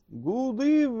Good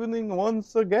evening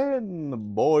once again,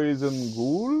 boys and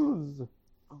ghouls.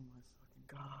 Oh my fucking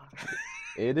god.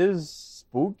 It is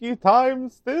spooky time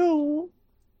still.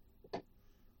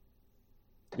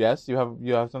 Yes, you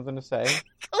have something to say.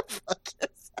 Go fuck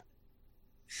yourself.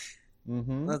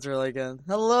 Mm-hmm. That's really good.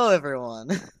 Hello, everyone.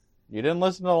 You didn't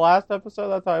listen to the last episode?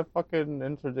 That's how I fucking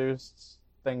introduced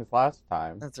things last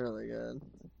time. That's really good.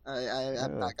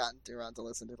 I've not gotten around to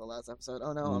listen to the last episode.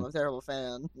 Oh no, I'm a terrible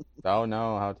fan. Oh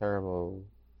no, how terrible.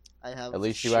 I have. At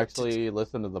least you actually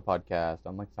listened to the podcast,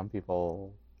 unlike some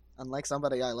people. Unlike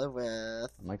somebody I live with.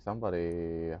 Unlike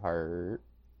somebody. Heart.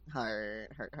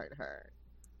 Heart.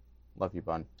 Love you,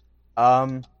 Bun.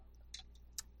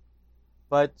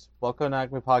 But welcome to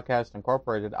Acme Podcast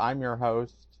Incorporated. I'm your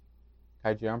host,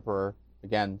 Kaiji Emperor.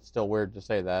 Again, still weird to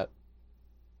say that.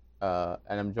 And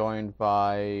I'm joined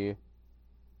by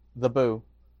the Boo,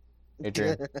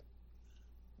 Adrian.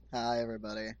 Hi,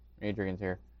 everybody. Adrian's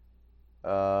here.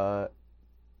 What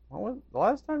was the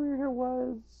last time you were here?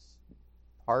 Was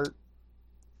part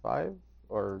 5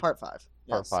 or part 5?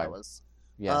 Part 5. That was.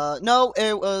 Yeah. No,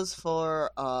 it was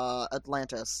for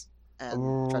Atlantis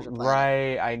and Treasure Planet.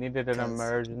 Right, I needed an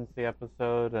emergency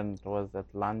episode, and it was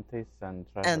Atlantis and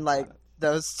Treasure Planet.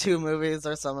 Those two movies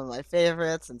are some of my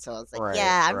favorites, and so I was like,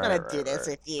 I'm gonna do this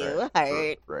with you,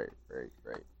 Heart. Right.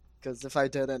 Because if I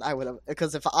didn't, I would have.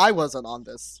 Because if I wasn't on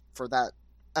this for that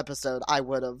episode, I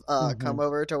would have come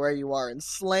over to where you are and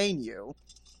slain you.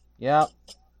 Yep.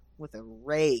 With a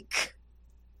rake.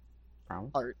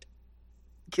 Heart.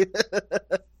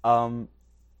 So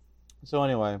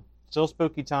anyway, still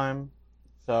spooky time.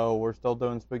 So we're still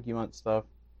doing spooky month stuff.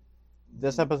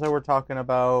 This episode we're talking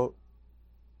about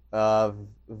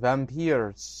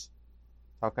vampires.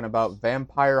 Talking about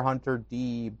Vampire Hunter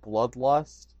D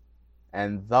Bloodlust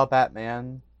and The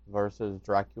Batman versus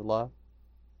Dracula.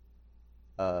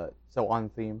 So on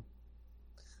theme.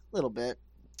 A little bit.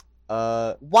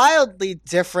 Wildly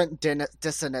different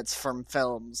dissonance from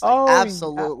films.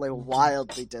 Absolutely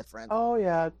wildly different. Oh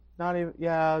yeah, not even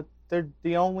they're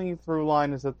the only through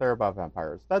line is that they're about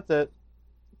vampires. That's it.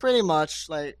 Pretty much.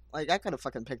 Like I could have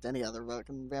fucking picked any other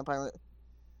fucking vampire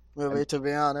movie, to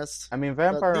be honest. I mean,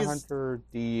 Vampire Hunter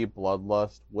D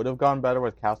Bloodlust would have gone better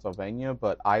with Castlevania,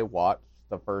 but I watched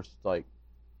the first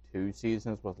 2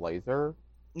 seasons with Laser.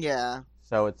 Yeah.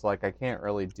 So it's like I can't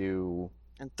really do.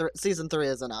 And season 3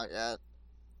 isn't out yet.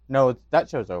 No, that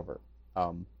show's over.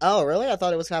 Oh, really? I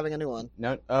thought it was having a new one.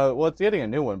 No. Well, it's getting a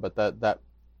new one, but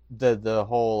the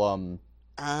whole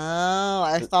Oh,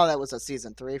 I thought that was a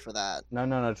season 3 for that. No.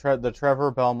 The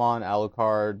Trevor Belmont,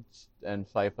 Alucard, and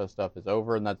Sypha stuff is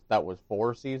over, and that was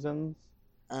 4 seasons.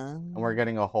 And we're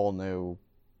getting a whole new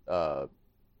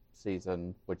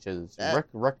season, which is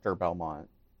Richter Belmont.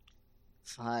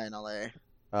 Finally,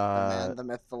 the man, the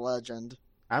myth, the legend.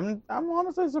 I'm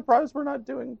honestly surprised we're not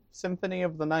doing Symphony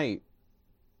of the Night,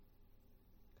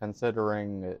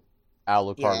 considering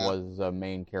Alucard was a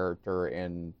main character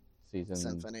in season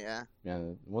Symphony. Yeah.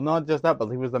 Well, not just that, but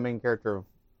he was the main character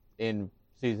in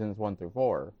seasons 1 through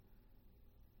 4.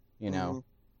 You know,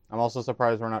 I'm also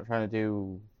surprised we're not trying to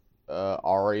do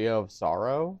Aria of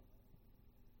Sorrow,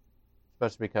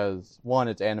 especially because 1,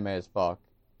 it's anime as fuck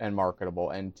and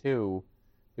marketable, and 2,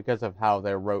 because of how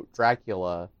they wrote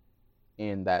Dracula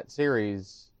in that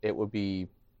series, it would be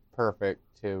perfect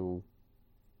to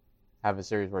have a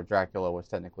series where Dracula was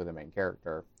technically the main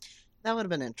character. That would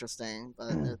have been interesting,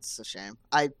 but it's a shame.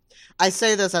 I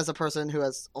say this as a person who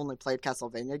has only played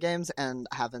Castlevania games and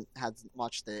hasn't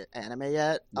watched the anime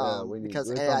yet. Because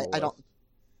I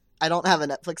don't have a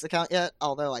Netflix account yet.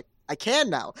 Although I can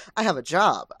now. I have a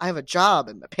job. I have a job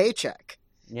and a paycheck.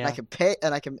 Yeah. I can pay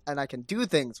and I can do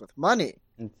things with money.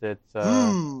 It's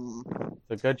a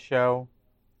good show.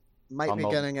 Might be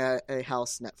getting a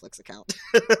house Netflix account.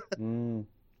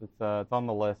 It's on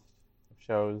the list of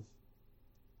shows.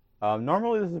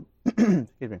 Normally this is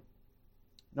excuse me.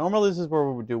 Normally this is where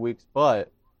we would do weeks,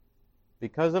 but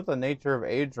because of the nature of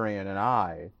Adrian and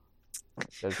I,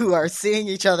 who are seeing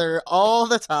each other all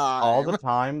the time,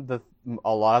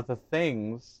 a lot of the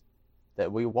things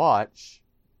that we watch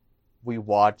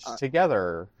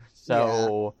together.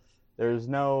 So there's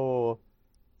no.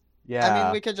 Yeah. I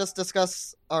mean, we could just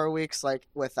discuss our weeks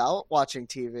without watching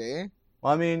TV.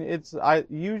 Well, I mean,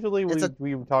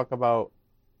 we talk about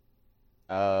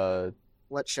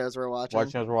what shows we're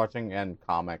watching, and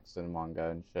comics and manga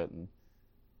and shit, and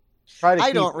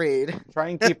don't read. Try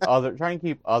and keep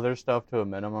other stuff to a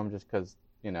minimum, just because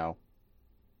the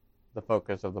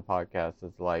focus of the podcast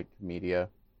is media.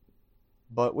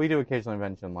 But we do occasionally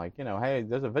mention hey,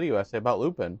 there's a video essay about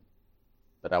Lupin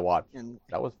that I watched. And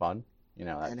that was fun. you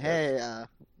know. That and shit. hey,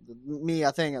 me,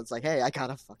 I think it's like, hey, I got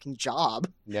a fucking job.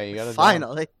 Yeah, you got a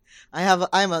finally. Job.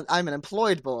 I'm an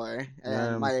employed boy,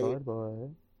 and employed boy.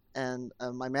 And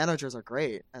my managers are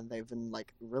great, and they've been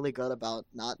like really good about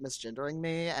not misgendering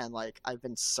me, and like I've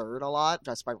been sirred a lot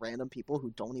just by random people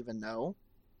who don't even know.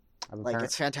 Like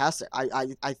it's fantastic.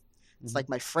 It's like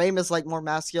my frame is like more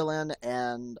masculine,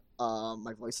 and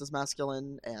my voice is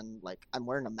masculine, and like I'm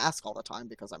wearing a mask all the time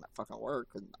because I'm at fucking work,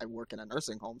 and I work in a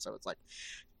nursing home, so it's like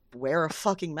wear a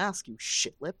fucking mask, you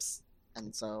shit lips.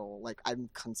 And so like I'm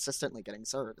consistently getting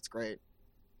served. It's great.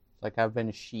 It's like I've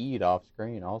been sheed off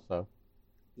screen also.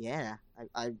 Yeah,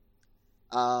 I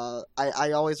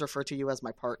always refer to you as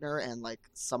my partner, and like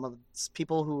some of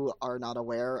people who are not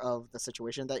aware of the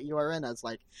situation that you are in as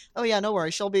like, oh yeah, no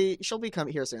worries, she'll be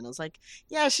coming here soon. I was like,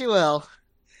 yeah, she will.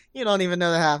 You don't even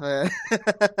know that happened.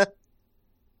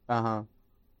 Uh-huh.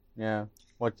 Yeah.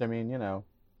 Which, I mean, you know,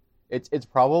 it's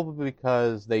probably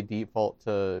because they default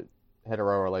to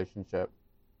hetero relationship.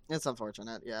 It's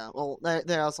unfortunate, yeah. Well,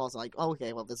 they're also like, oh,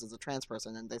 okay, well, this is a trans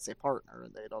person, and they say partner,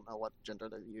 and they don't know what gender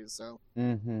to use, so.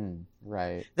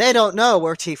 Right. They don't know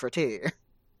we're T for T.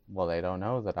 Well, they don't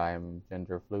know that I am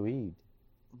gender fluid.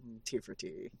 T for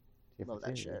T. Love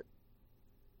that shit.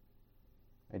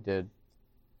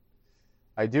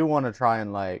 I do want to try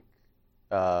and, like,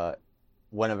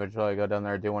 when eventually I go down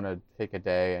there, I do want to pick a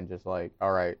day and just, like,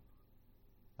 all right,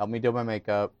 help me do my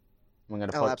makeup.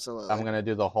 Absolutely. I'm gonna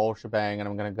do the whole shebang, and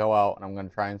I'm gonna go out and I'm gonna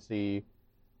try and see.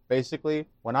 Basically,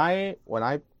 when I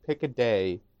pick a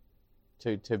day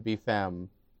to be femme,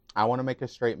 I want to make a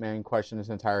straight man question his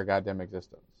entire goddamn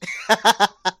existence.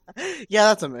 Yeah,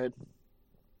 that's a mood.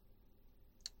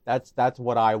 That's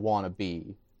what I want to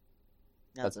be.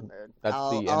 That's a mood.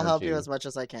 I'll help you as much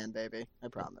as I can, baby. I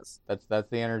promise. That's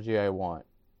the energy I want.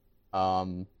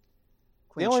 The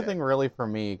only thing really for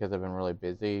me, because I've been really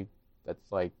busy,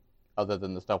 that's like, other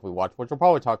than the stuff we watch, which we'll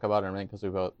probably talk about in a minute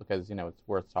because you know it's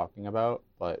worth talking about,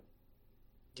 but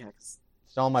yeah,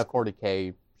 still on my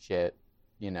 40K shit,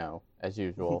 you know, as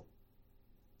usual.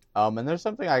 And there's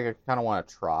something I kind of want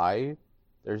to try.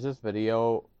 There's this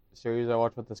video series I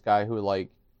watched with this guy who like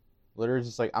literally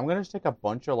just like, I'm gonna just take a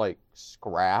bunch of like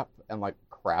scrap and like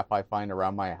crap I find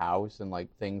around my house and like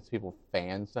things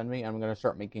fans send me, and I'm gonna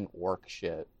start making orc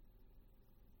shit.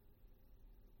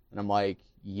 And I'm like,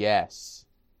 yes.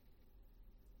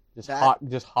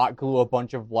 Just hot glue a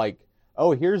bunch of like,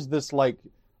 oh, here's this like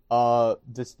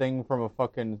this thing from a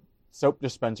fucking soap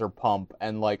dispenser pump,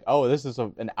 and like, oh, this is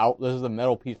a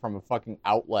metal piece from a fucking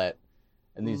outlet,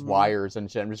 and these wires and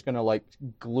shit. I'm just gonna like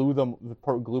glue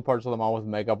parts of them on with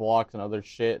Mega Blocks and other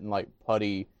shit and like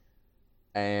putty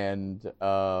and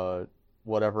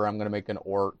whatever. I'm gonna make an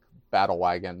orc battle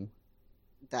wagon.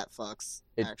 That fucks.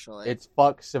 Actually, it's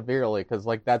fucked severely because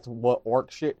like that's what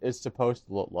orc shit is supposed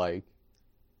to look like.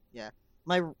 Yeah,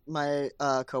 my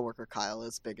coworker Kyle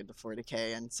is big into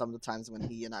 40K, and some of the times when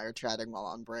he and I are chatting while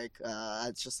on break,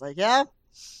 it's just like, yeah,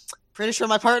 pretty sure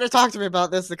my partner talked to me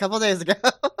about this a couple days ago.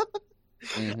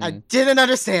 I didn't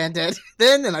understand it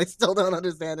then, and I still don't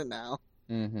understand it now.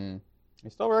 I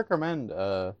still recommend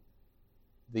the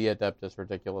Adeptus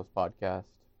Ridiculous podcast.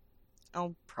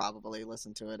 I'll probably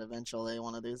listen to it eventually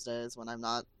one of these days when I'm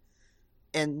not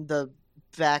in the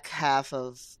back half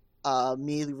of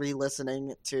me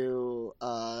re-listening to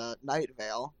Night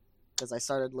Vale, because I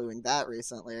started doing that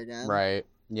recently again. Right.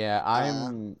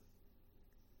 Yeah,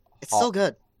 it's still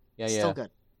good. Yeah, it's still good.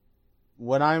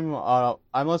 When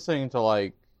I'm listening to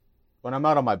like when I'm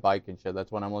out on my bike and shit,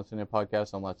 that's when I'm listening to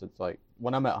podcasts. Unless it's like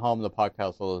when I'm at home, the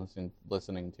podcast I'm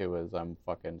listening to is I'm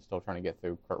fucking still trying to get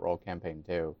through Crit Role Campaign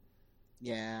 2.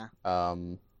 Yeah.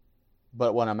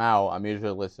 But when I'm out, I'm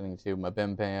usually listening to my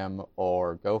Bim Bam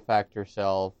or Go Fact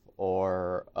Yourself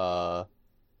or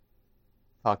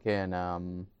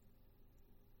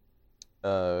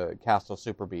Castle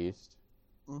Super Beast,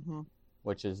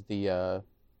 which is the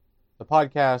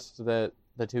podcast that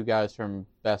the two guys from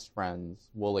Best Friends,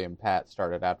 Wooly and Pat,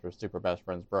 started after Super Best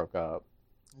Friends broke up.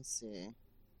 I see.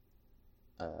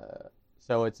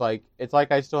 So it's like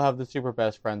I still have the Super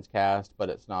Best Friends cast, but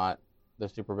it's not the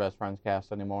Super Best Friends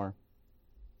cast anymore.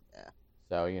 Yeah.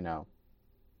 So, you know,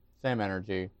 same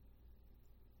energy.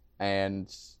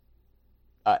 And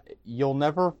you'll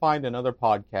never find another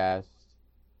podcast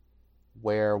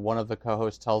where one of the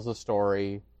co-hosts tells a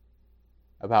story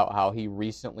about how he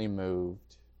recently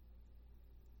moved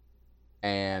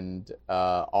and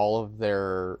all of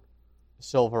their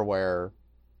silverware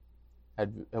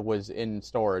was in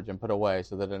storage and put away,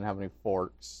 so they didn't have any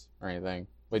forks or anything.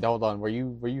 Wait, hold on. Were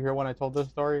you here when I told this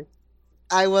story?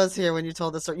 I was here when you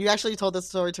told this story. You actually told this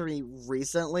story to me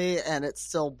recently, and it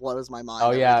still blows my mind.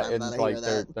 Oh yeah, every time and that I hear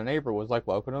like the neighbor was like,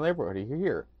 "Welcome to the neighborhood.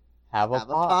 Here, have a Have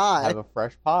a pie. have a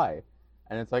fresh pie,"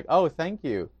 and it's like, "Oh, thank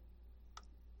you.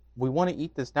 We want to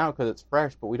eat this now because it's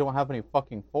fresh, but we don't have any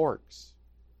fucking forks,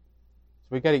 so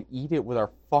we got to eat it with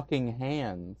our fucking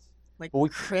hands." Like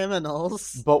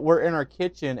criminals. But we're in our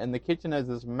kitchen, and the kitchen has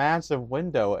this massive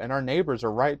window, and our neighbors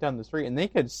are right down the street, and they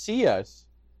could see us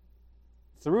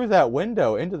through that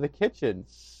window into the kitchen.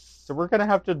 So we're gonna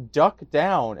have to duck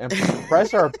down and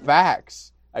press our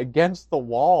backs against the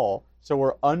wall, so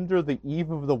we're under the eave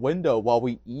of the window while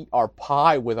we eat our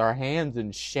pie with our hands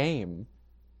in shame.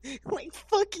 Like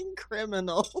fucking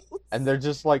criminals. And they're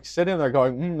just like sitting there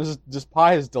going, this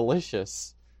pie is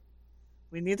delicious.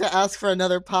 We need to ask for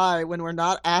another pie when we're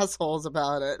not assholes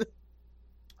about it.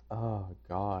 Oh,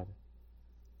 God.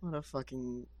 What a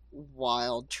fucking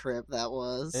wild trip that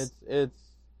was. It's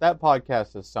that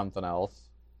podcast is something else.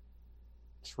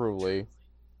 Truly.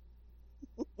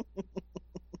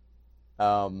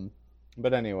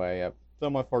 But anyway, yeah,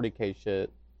 still my 40K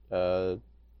shit.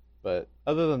 But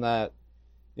other than that,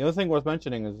 the other thing worth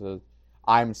mentioning is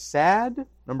I'm sad.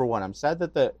 Number one, I'm sad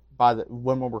that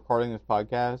when we're recording this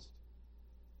podcast,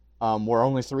 we're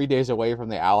only 3 days away from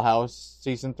the Owl House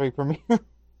season 3 premiere.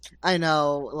 I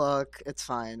know. Look, it's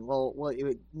fine. Well,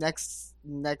 next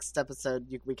episode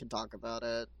we can talk about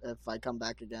it if I come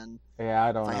back again. Yeah,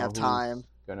 I don't know. If I have time.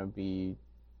 Gonna be.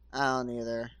 I don't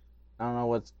either. I don't know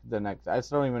what's the next. I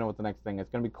still don't even know what the next thing is.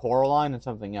 It's gonna be Coraline and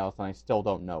something else, and I still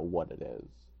don't know what it is.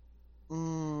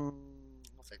 We'll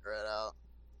figure it out.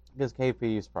 Because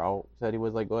KP Sprout said he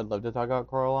was like, "Oh, I'd love to talk about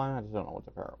Coraline." I just don't know what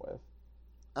to pair it with.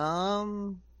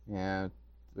 Yeah,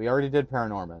 we already did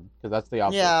Paranorman because that's the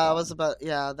opposite.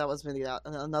 Yeah, that was maybe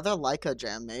another Leica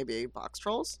jam, maybe Box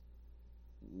Trolls.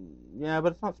 Yeah,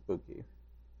 but it's not spooky.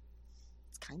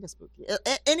 It's kind of spooky.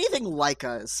 Anything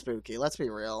Leica is spooky. Let's be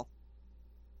real.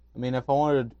 I mean, if I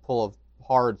wanted to pull a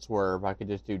hard swerve, I could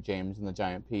just do James and the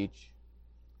Giant Peach.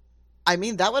 I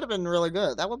mean, that would have been really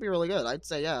good. That would be really good. I'd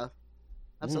say, yeah,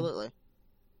 absolutely.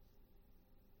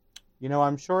 You know,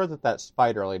 I'm sure that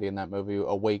spider lady in that movie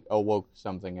awoke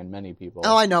something in many people.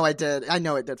 Oh, I know it did. I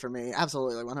know it did for me.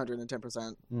 Absolutely,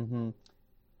 110%. Mm-hmm.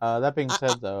 That being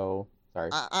said, though,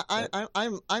 sorry.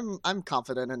 I'm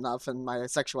confident enough in my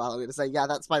sexuality to say, yeah,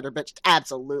 that spider bitch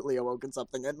absolutely awoken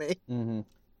something in me. Mm-hmm.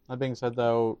 That being said,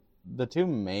 though, the two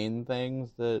main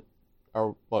things that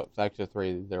are, well, it's actually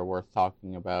three that are worth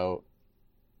talking about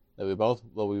that we both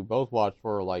watched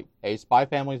were like, hey, Spy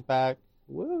Family's back.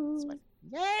 Woo!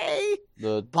 Yay!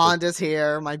 Bond is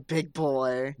here, my big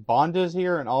boy. Bond is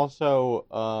here, and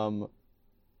also,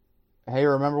 hey,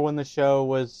 remember when the show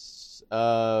was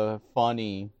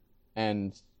funny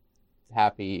and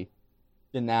happy,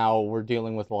 and now we're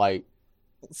dealing with like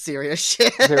serious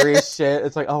shit.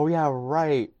 It's like, oh yeah,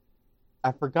 right.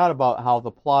 I forgot about how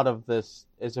the plot of this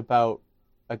is about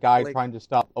a guy trying to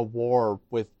stop a war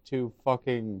with two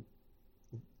fucking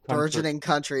burgeoning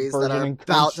countries that are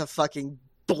about to fucking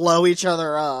blow each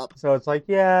other up. So it's like,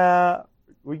 yeah,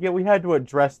 we had to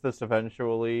address this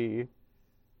eventually.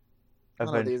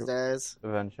 One of these days.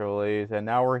 Eventually, and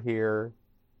now we're here.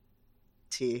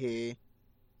 Teehee.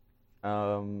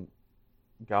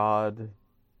 God,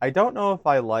 I don't know if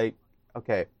I like.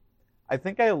 Okay, I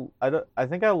think I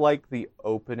like the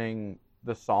opening,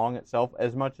 the song itself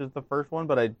as much as the first one,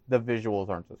 but the visuals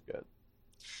aren't as good.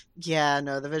 Yeah,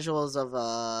 no, the visuals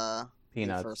of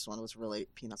Peanuts. The first one was really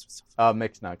Peanuts was so fun.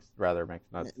 Mixed Nuts, rather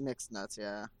Mixed Nuts. Mixed Nuts,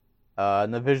 yeah.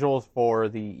 And the visuals for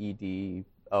the ED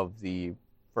of the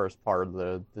first part of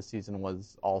the season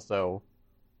was also,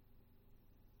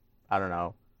 I don't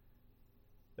know.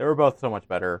 They were both so much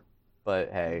better, but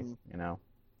hey, you know.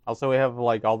 Also, we have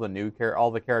like all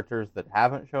the characters that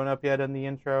haven't shown up yet in the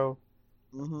intro.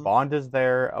 Mm-hmm. Bond is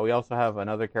there. We also have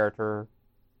another character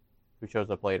who shows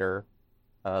up later.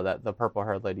 That the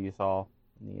purple-haired lady you saw.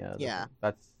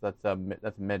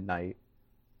 That's Midnight.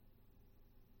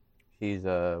 She's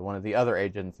one of the other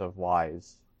agents of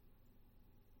Wise.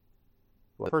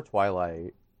 For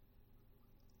Twilight.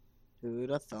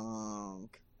 Who'da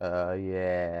thunk?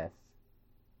 Yes.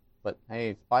 But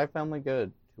hey, Spy Family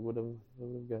good. Who would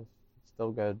have guessed? It's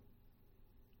still good.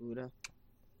 Who'da?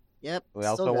 Yep. We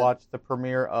also watched the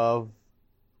premiere of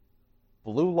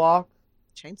Blue Lock.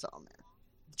 Chainsaw Man.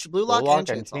 Blue Lock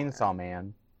and Chainsaw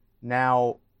Man.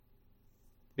 Now,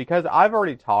 because I've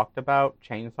already talked about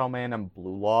Chainsaw Man and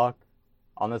Blue Lock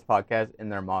on this podcast in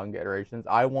their manga iterations,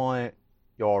 I want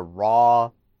your raw,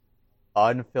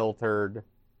 unfiltered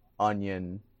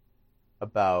onion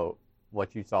about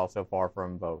what you saw so far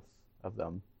from both of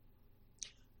them.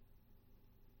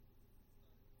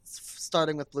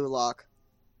 starting with Blue Lock,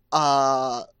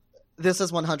 this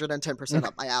is 110%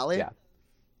 up my alley. Yeah.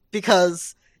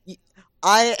 Because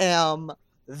I am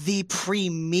the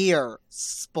premier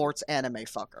sports anime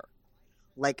fucker.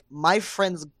 Like, my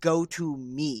friends go to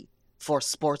me for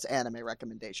sports anime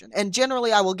recommendation. And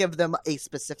generally, I will give them a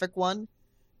specific one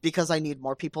because I need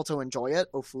more people to enjoy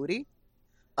it. Ofuri.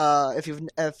 If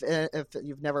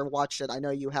you've never watched it, I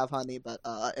know you have, honey, but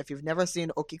if you've never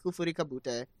seen Okiku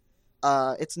Furikabute,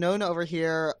 it's known over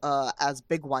here as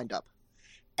Big Wind Up,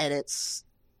 and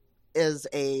is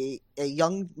a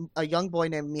young boy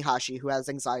named Mihashi who has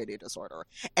anxiety disorder,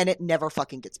 and it never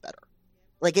fucking gets better.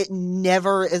 Like, it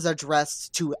never is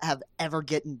addressed to have ever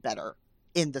gotten better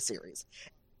in the series,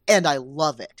 and I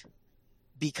love it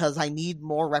because I need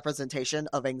more representation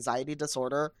of anxiety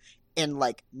disorder in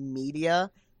like media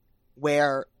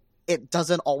where it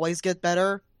doesn't always get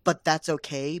better, but that's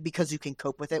okay because you can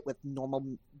cope with it with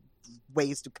normal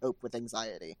ways to cope with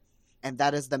anxiety. And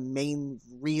that is the main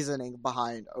reasoning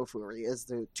behind Ofuri, is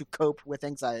to cope with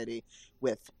anxiety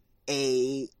with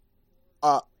a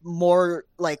more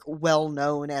like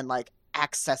well-known and like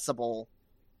accessible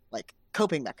like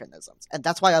coping mechanisms. And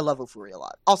that's why I love Ofuri a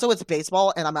lot. Also, it's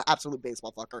baseball, and I'm an absolute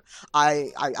baseball fucker.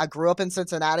 I grew up in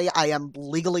Cincinnati. I am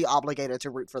legally obligated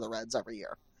to root for the Reds every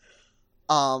year.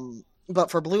 But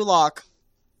for Blue Lock,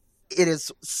 it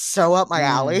is so up my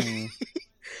alley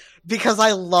because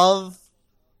I love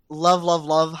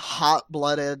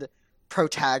hot-blooded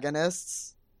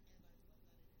protagonists,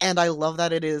 and I love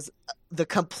that it is the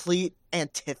complete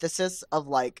antithesis of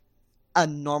like a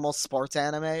normal sports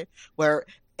anime where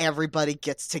everybody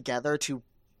gets together to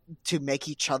make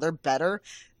each other better.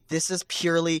 This is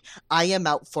purely, I am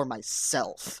out for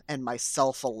myself and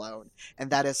myself alone,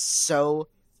 and that is so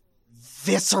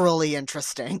viscerally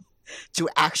interesting to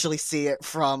actually see it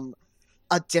from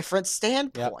a different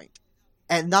standpoint. Yep.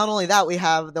 And not only that, we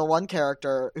have the one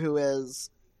character who is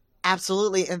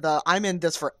absolutely in the, I'm in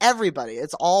this for everybody.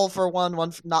 It's all for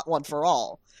one, not one for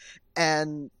all.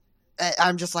 And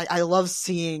I'm just like, I love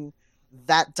seeing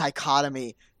that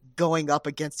dichotomy going up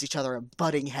against each other and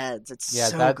butting heads. It's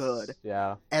so good.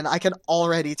 Yeah. And I can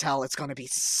already tell it's going to be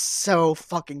so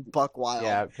fucking buck wild.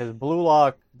 Yeah, because Blue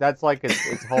Lock, that's like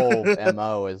its whole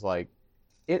MO is like,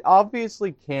 it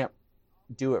obviously can't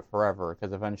do it forever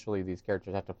because eventually these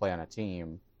characters have to play on a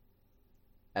team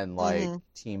and like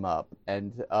team up,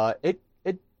 and it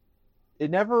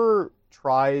never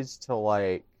tries to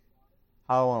like,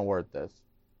 how do I want to word this,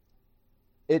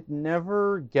 it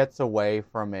never gets away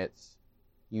from its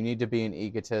you need to be an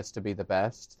egotist to be the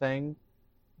best thing,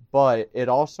 but it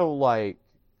also like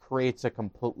creates a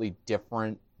completely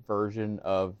different version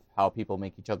of how people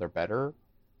make each other better.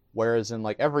 Whereas in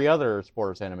like every other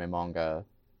sports anime manga,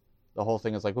 the whole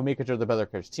thing is like, we make each other better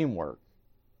because teamwork.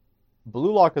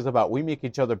 Blue Lock is about, we make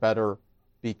each other better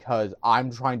because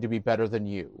I'm trying to be better than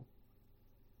you.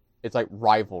 It's like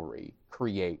rivalry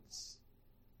creates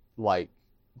like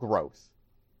growth.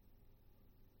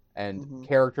 And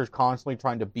characters constantly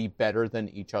trying to be better than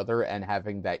each other and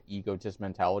having that egotist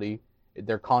mentality.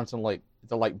 They're constantly,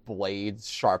 they're like blades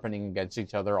sharpening against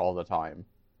each other all the time.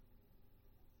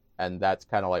 And that's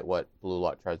kind of like what Blue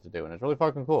Lock tries to do, and it's really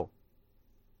fucking cool.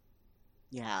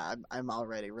 Yeah, I'm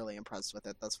already really impressed with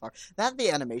it thus far. The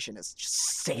animation is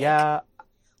just sick. Yeah.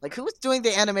 Like, who was doing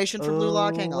the animation for Blue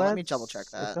Lock? Hang on, let me double check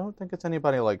that. I don't think it's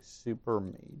anybody like super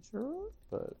major,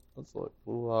 but let's look.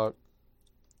 Blue Lock.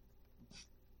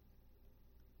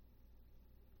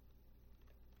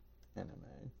 Anime.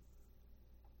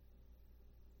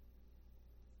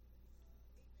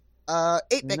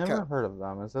 8-Bit Co. Never heard of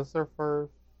them. Is this their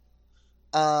first?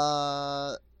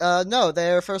 No,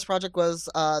 their first project was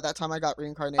That Time I Got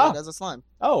Reincarnated as a Slime.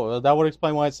 Oh, that would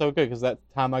explain why it's so good, because That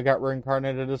Time I Got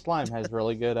Reincarnated as Slime has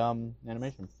really good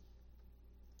animation.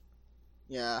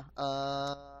 Yeah.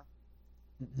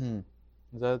 Is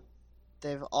that?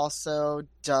 They've also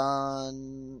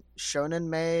done Shonen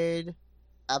Maid,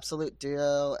 Absolute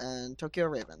Duo, and Tokyo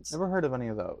Ravens. Never heard of any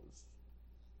of those.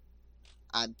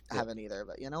 I haven't either,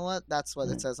 but you know what? That's what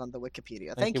it says on the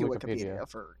Wikipedia. Thank you, Wikipedia,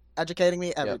 for educating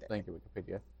me every day. Thank you,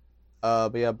 Wikipedia.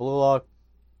 But yeah, Blue Lock,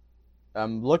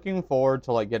 I'm looking forward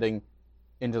to like getting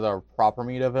into the proper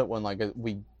meat of it when like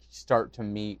we start to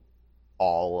meet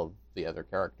all of the other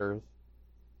characters.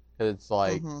 Because it's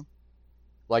like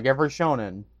every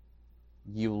shonen,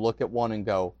 you look at one and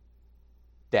go,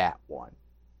 that one.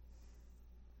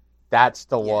 That's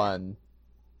the one.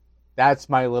 That's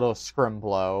my little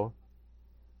Scrimblow.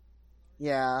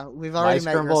 Yeah, we've already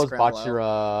met your Scrimblow. My Scrimblow is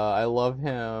Bachira. I love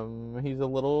him. He's a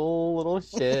little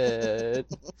shit.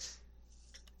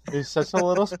 He's such a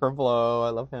little scribblo. I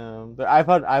love him. I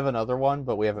have another one,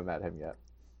 but we haven't met him yet.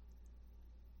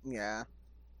 Yeah,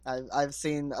 I've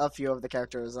seen a few of the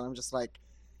characters, and I'm just like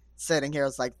sitting here.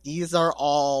 It's like these are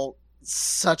all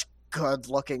such good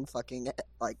looking fucking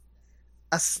like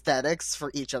aesthetics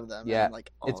for each of them. Yeah, and I'm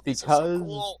like, oh, it's because so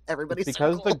cool. Everybody's it's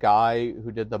because so cool. the guy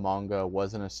who did the manga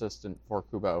was an assistant for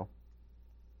Kubo.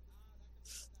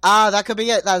 That could be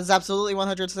it. That is absolutely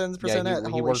 100% Yeah,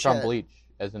 it. he worked on Bleach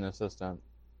as an assistant.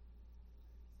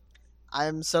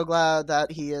 I'm so glad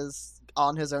that he is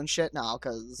on his own shit now,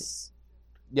 because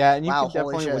yeah, and you can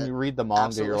definitely when you read the manga,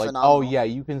 absolutely you're like, phenomenal. Oh yeah,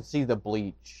 you can see the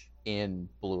Bleach in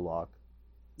Blue Lock.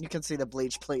 You can see the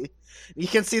bleach bleed. You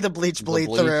can see the bleach bleed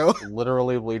through.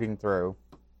 Literally bleeding through.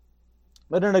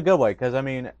 But in a good way, because I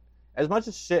mean, as much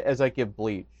as shit as I give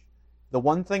Bleach, the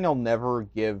one thing I'll never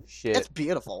give shit. It's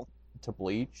beautiful. To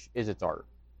Bleach is its art.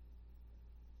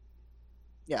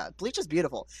 Yeah, Bleach is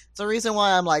beautiful. It's the reason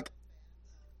why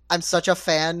I'm such a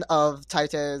fan of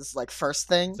Taite's like first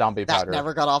thing Zombie that Powder.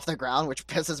 Never got off the ground, which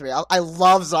pisses me off. I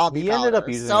love Zombie Powder. He ended up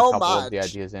using so a couple much. Of the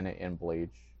ideas in it in Bleach.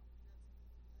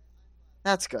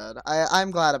 That's good.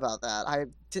 I'm glad about that. I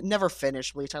never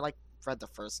finished Bleach. I read the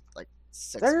first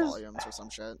 6 volumes or some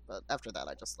shit, but after that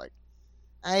I just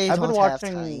I've been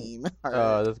watching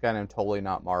this guy named Totally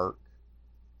Not Mark,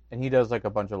 and he does a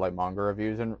bunch of manga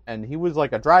reviews, and he was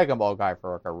a Dragon Ball guy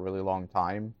for a really long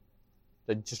time,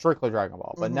 just strictly Dragon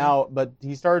Ball. But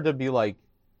he started to be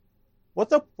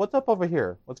what's up over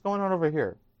here? What's going on over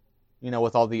here?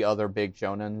 With all the other big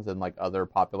shonens and other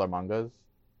popular mangas.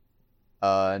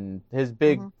 And his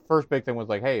first big thing was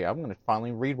hey, I'm gonna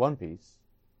finally read One Piece.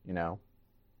 Well,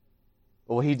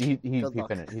 he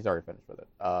finished. He's already finished with it.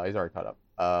 He's already caught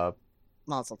up.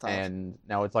 And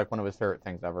now it's one of his favorite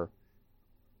things ever.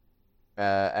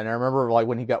 And I remember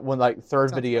when he got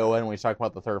third video in, when he's talking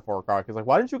about the third 4 arc, he's like,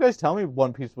 "Why didn't you guys tell me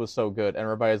One Piece was so good?" And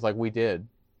everybody's like, "We did,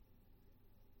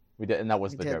 and that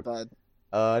was the joke." Bud.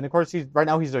 And of course, right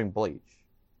now he's doing Bleach.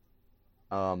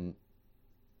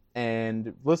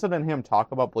 And listening to him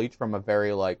talk about Bleach from a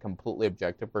very completely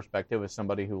objective perspective as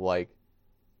somebody who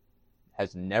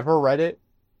has never read it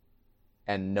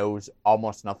and knows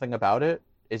almost nothing about it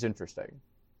is interesting,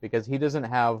 because he doesn't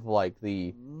have when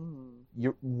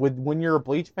you're a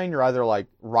Bleach fan, you're either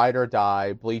ride or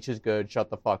die, Bleach is good, shut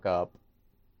the fuck up,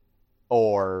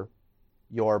 or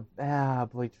you're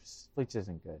Bleach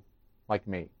isn't good, like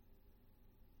me.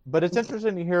 But it's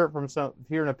interesting to hear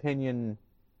an opinion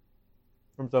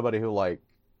from somebody who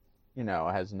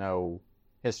has no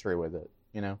history with it,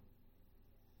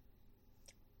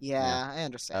 Yeah, I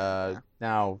understand.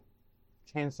 Now,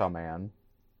 Chainsaw Man.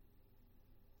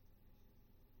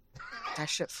 That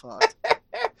shit fucked.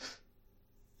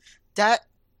 That,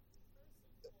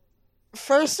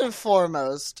 first and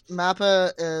foremost,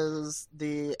 MAPPA is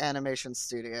the animation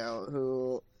studio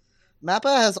who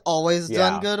MAPPA has always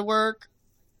done good work,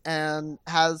 and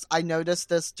I noticed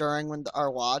this during our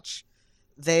watch.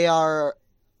 They are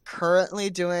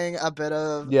currently doing a bit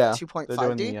of 2.5D. They're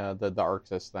doing the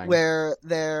Arxis thing, where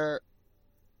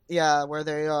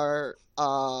they are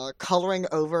coloring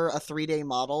over a 3D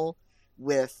model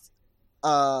with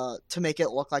to make it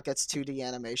look like it's 2D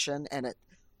animation, and it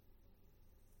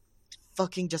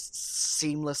fucking just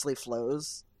seamlessly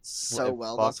flows so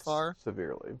well thus far.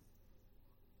 Severely.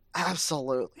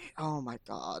 Absolutely. Oh my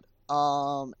god.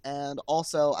 And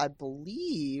also, I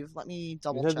believe, let me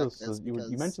double check this.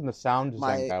 You mentioned the sound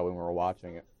design guy when we were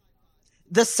watching it.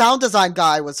 The sound design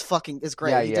guy is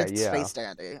great. Yeah, he did Space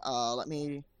Dandy. Let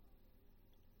me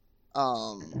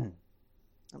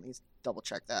double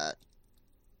check that.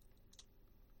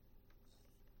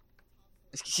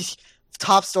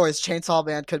 Top stories: Chainsaw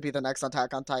Man could be the next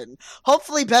Attack on Titan.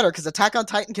 Hopefully better, because Attack on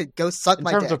Titan could go suck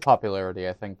my dick. In terms of popularity,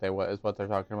 I think is what they're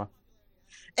talking about.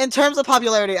 In terms of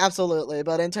popularity, absolutely,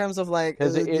 but in terms of I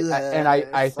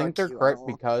think they're correct,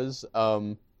 because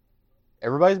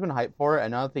everybody's been hyped for it,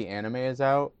 and now that the anime is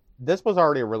out, this was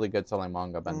already a really good selling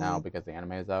manga, but now because the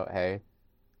anime is out, hey,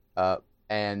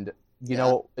 and you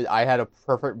know, I had a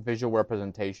perfect visual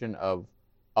representation of,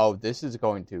 this is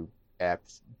going to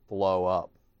blow up,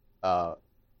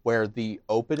 where the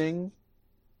opening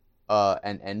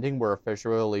and ending were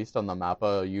officially released on the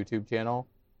MAPPA YouTube channel.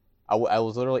 I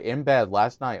was literally in bed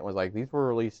last night and was like, these were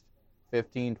released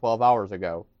 12 hours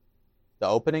ago. The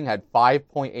opening had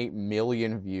 5.8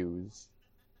 million views.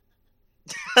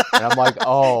 And I'm like,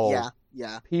 oh,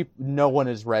 yeah. No one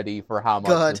is ready for how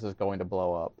much this is going to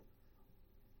blow up.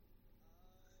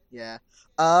 Yeah.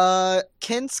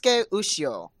 Kensuke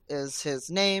Ushio is his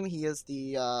name. He is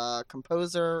the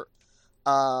composer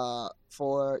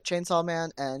for Chainsaw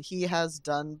Man, and he has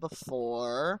done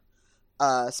before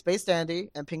Space Dandy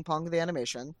and Ping Pong the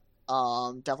animation.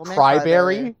 Devilman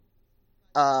Cryberry.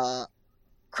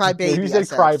 Crybaby. You said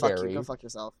Cryberry. Fuck you. Go fuck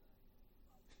yourself.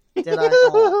 Did I?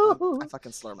 Oh, I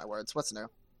fucking slur my words. What's new?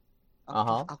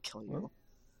 I'll kill you.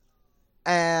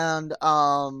 And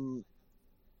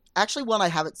actually one I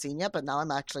haven't seen yet, but now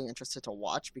I'm actually interested to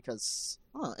watch because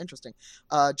interesting.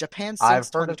 Japan Since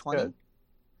 2020.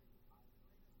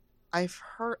 I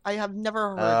have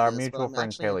never heard our this, mutual but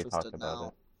friend Kaylee talked about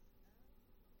it.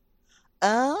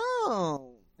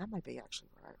 Oh, that might be actually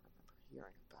where I remember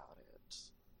hearing about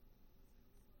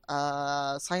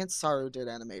it. Science Saru did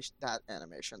that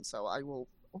animation, so I will.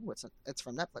 Oh, it's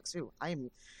from Netflix too. I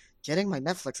am getting my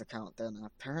Netflix account then.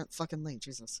 Apparent fucking link,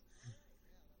 Jesus.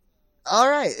 All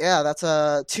right, yeah, that's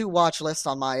a 2 watch list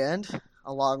on my end,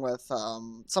 along with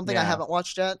something I haven't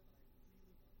watched yet,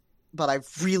 but I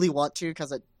really want to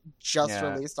because it just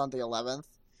released on the 11th,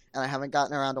 and I haven't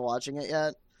gotten around to watching it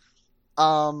yet.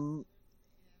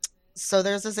 So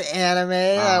there's this anime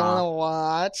I want to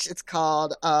watch. It's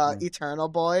called Eternal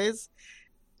Boys.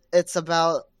 It's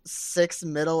about 6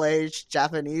 middle-aged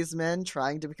Japanese men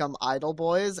trying to become idol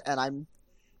boys, and I'm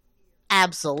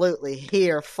absolutely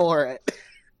here for it.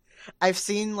 I've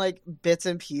seen like bits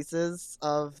and pieces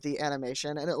of the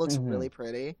animation, and it looks really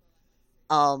pretty.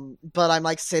 But I'm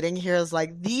like sitting here as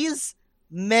like, these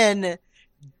men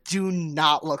do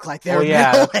not look like they're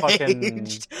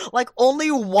middle-aged. Like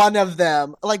only one of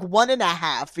them, like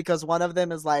 1.5, because one of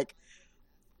them is like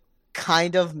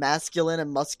kind of masculine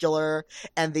and muscular,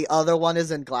 and the other one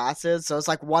is in glasses. So it's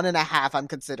like 1.5. I'm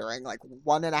considering like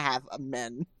 1.5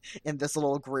 men in this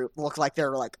little group look like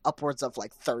they're like upwards of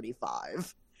like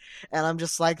 35, and I'm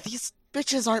just like, these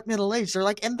bitches aren't middle-aged. They're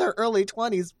like in their early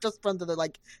 20s, just from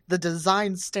the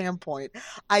design standpoint.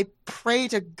 I pray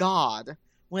to God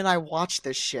when I watch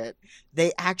this shit,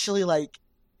 they actually like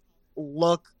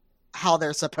look how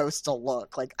they're supposed to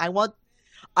look. Like I want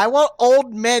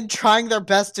old men trying their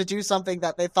best to do something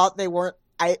that they thought they weren't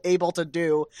able to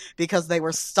do because they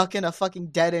were stuck in a fucking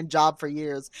dead-end job for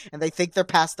years and they think they're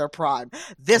past their prime.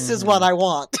 This is what I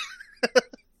want.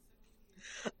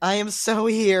 I am so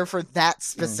here for that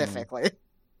specifically.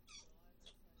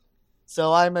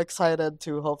 So I'm excited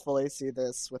to hopefully see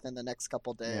this within the next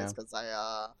couple days because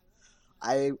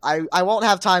I won't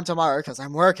have time tomorrow because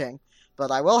I'm working, but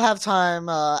I will have time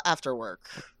after work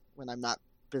when I'm not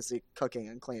busy cooking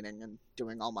and cleaning and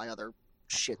doing all my other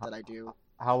shit that I do.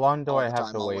 How long do I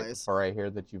have to wait before I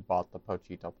hear that you bought the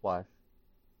Pochita plush?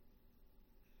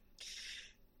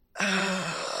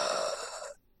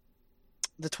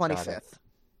 The 25th.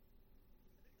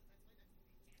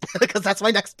 Because that's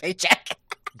my next paycheck.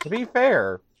 To be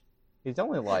fair, he's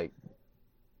only like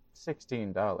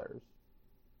 $16.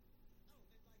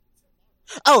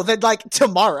 Oh, then like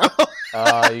tomorrow.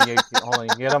 You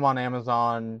get them on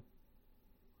Amazon.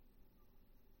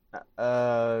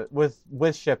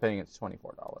 With shipping, it's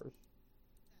 $24.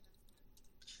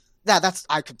 Yeah,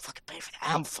 I could fucking pay for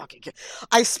that. I'm fucking good.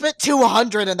 I spent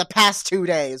 $200 in the past 2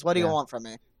 days. What do you want from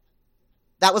me?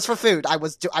 That was for food. I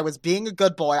was being a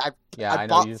good boy. I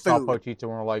know you saw Pochita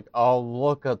and were like, oh,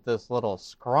 look at this little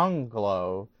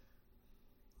scrunglow.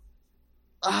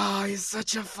 Oh, he's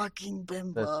such a fucking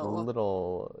bimbo. This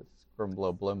little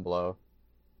scrumblo blimblo.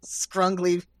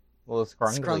 Scrungly. Little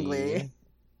scrungly.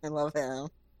 I love him.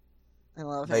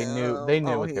 They knew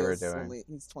what they were doing.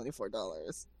 He's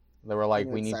 $24. They were like,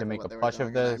 we need to make a plush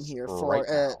of this. I'm here for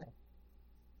it.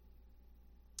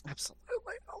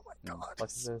 Absolutely. Oh my god.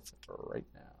 Plush of this right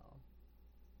now.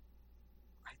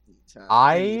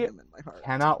 I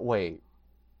cannot wait.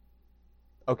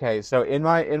 Okay, so in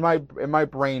my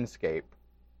brainscape,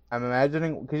 I'm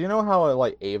imagining, because you know how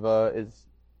like Ava is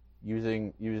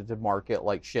used to market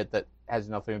like shit that has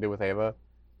nothing to do with Ava.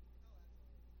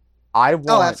 I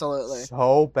want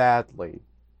so badly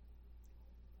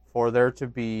for there to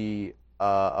be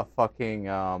a fucking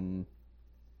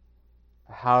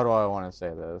how do I want to say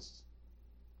this?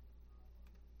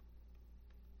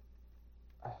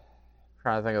 I'm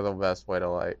trying to think of the best way to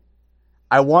like.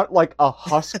 I want like a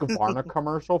Husqvarna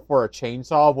commercial for a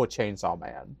chainsaw with Chainsaw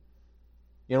Man.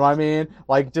 You know what I mean?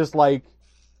 Like just like.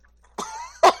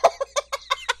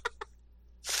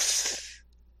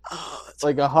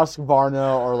 Like a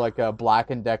Husqvarna or like a Black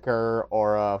 & Decker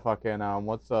or a fucking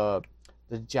what's the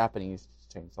Japanese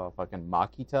chainsaw, fucking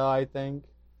Makita, I think.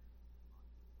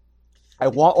 I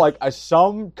want like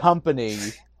some company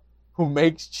who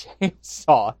makes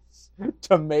chainsaws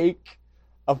to make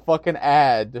a fucking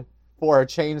ad for a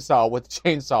chainsaw with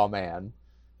Chainsaw Man.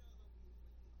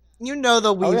 You know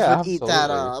the weebs would eat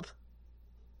that up.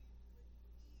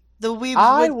 The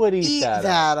weebs would eat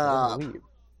that up.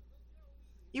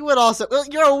 You would also. Well,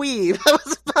 you're a weeb. I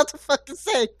was about to fucking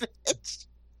say, bitch.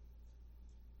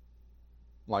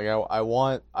 Like I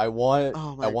want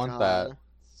that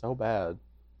so bad.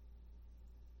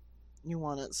 You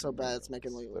want it so bad, it's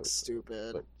making me look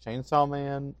stupid. But Chainsaw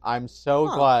Man, I'm so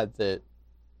glad that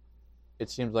it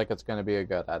seems like it's going to be a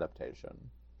good adaptation.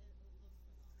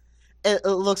 It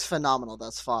looks phenomenal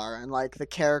thus far, and like the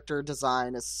character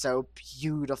design is so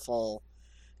beautiful,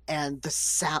 and the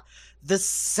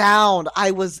sound,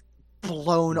 I was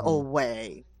blown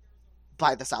away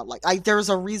by the sound. Like there's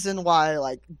a reason why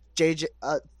like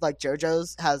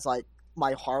JoJo's has like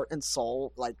my heart and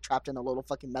soul like trapped in a little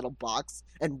fucking metal box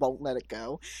and won't let it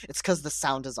go. It's because the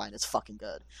sound design is fucking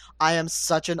good. I am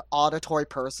such an auditory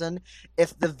person.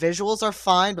 If the visuals are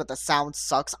fine but the sound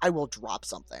sucks, I will drop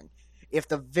something. If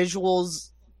the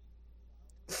visuals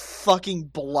fucking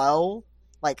blow,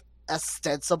 like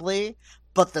ostensibly,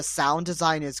 but the sound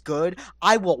design is good,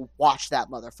 I will watch that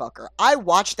motherfucker. I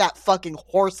watched that fucking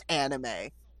horse anime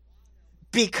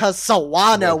because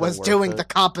Sawano was doing the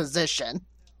composition.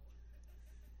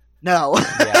 No.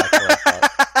 Yeah,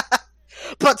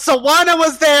 but Sawano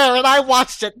was there and I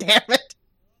watched it, damn it.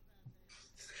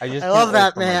 I love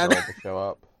that man. My girl to show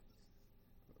up.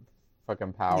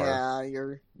 Fucking power. Yeah,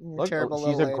 you're terrible.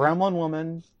 She's a gremlin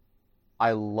woman.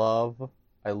 I love you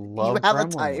have gremlin a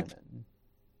type. Women.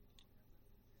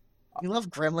 You love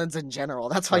gremlins in general.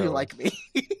 That's why you like me.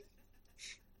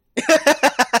 It's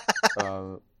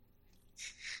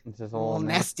just a little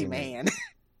nasty man.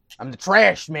 I'm the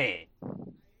trash man.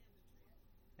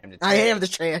 I am the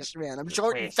trash man. I'm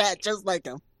short and fat just like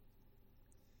him.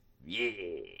 Yeah.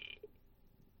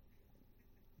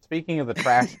 Speaking of the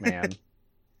trash man, do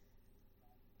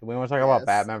we want to talk about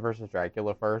Batman versus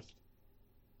Dracula first?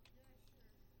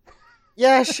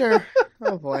 Yeah, sure.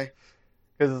 Oh boy.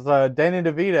 Because Danny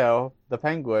DeVito, the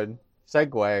Penguin,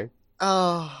 segue.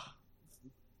 Oh.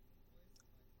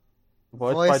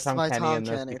 Voiced by Tom Kenny in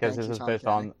this because this is based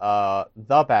on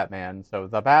The Batman. So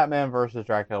The Batman vs.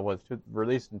 Dracula was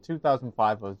released in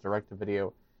 2005. It was a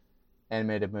direct-to-video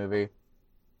animated movie.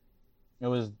 It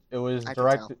was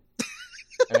directed.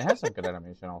 I mean, it has some good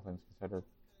animation, all things considered.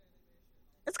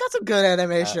 It's got some good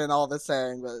animation, all the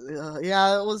same, but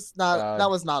yeah, it was not. That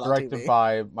was not directed on TV.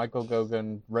 by Michael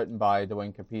Goguen, written by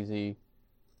Dwayne Capizzi,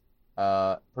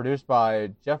 produced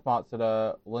by Jeff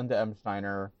Matsuda, Linda M.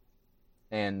 Steiner,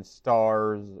 and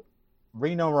stars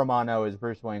Reno Romano as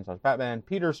Bruce Wayne / Batman,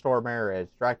 Peter Stormare as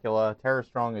Dracula, Tara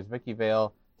Strong as Vicky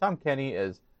Vale, Tom Kenny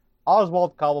as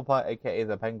Oswald Cobblepot, aka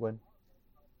the Penguin,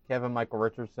 Kevin Michael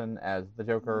Richardson as the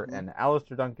Joker, and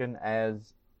Alistair Duncan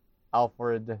as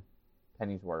Alfred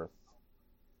Pennyworth.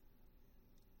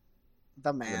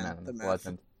 The man, the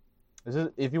legend.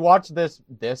 If you watch this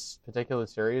particular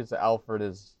series,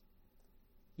 Alfred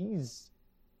he's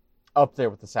up there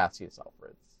with the sassiest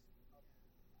Alfreds.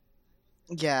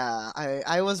 Yeah,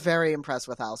 I was very impressed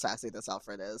with how sassy this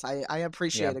Alfred is. I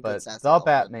appreciate a good sassy the Alfred.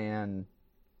 Batman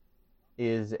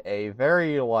is a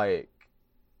very like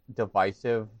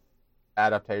divisive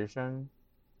adaptation.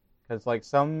 Because like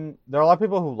there are a lot of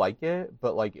people who like it,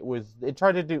 but like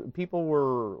people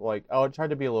were like, oh, it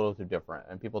tried to be a little too different,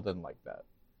 and people didn't like that.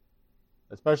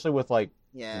 Especially with like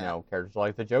characters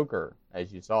like the Joker,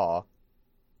 as you saw,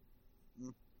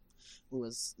 who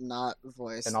was not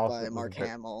voiced by Mark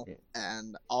Hamill,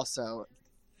 and also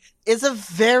is a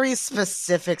very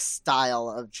specific style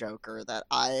of Joker that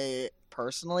I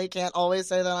personally can't always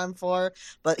say that I'm for,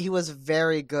 but he was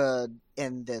very good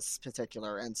in this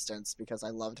particular instance because I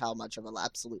loved how much of an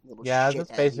absolute little shithead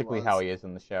that's basically how he is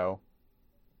in the show.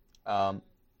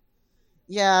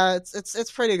 Yeah,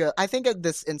 it's pretty good. I think in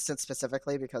this instance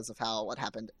specifically because of what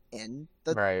happened in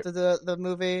the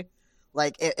movie,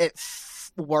 like it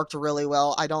worked really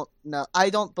well. I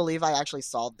don't believe I actually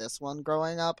saw this one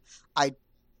growing up.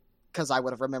 Because I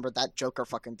would have remembered that Joker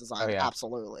fucking design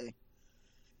absolutely.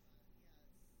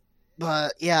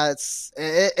 But yeah,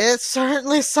 it's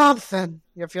certainly something.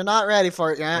 If you're not ready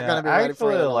for it, you're not gonna be ready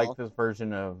for it. I actually like this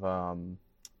version of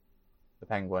the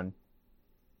Penguin.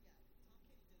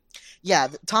 Yeah,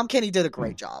 Tom Kenny did a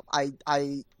great job.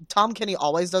 Tom Kenny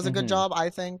always does a good job, I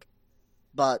think.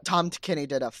 But Tom Kenny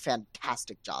did a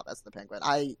fantastic job as the Penguin.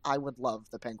 I would love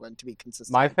the Penguin to be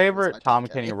consistent. My favorite Tom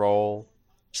Kenny role.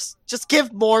 Just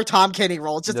give more Tom Kenny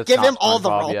roles. Just give him all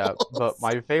the roles. Yeah, but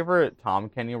my favorite Tom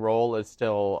Kenny role is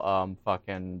still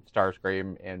fucking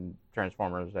Starscream in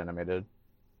Transformers Animated.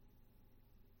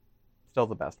 Still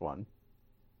the best one.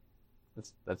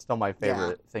 That's still my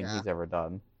favorite thing he's ever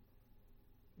done.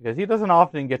 Because he doesn't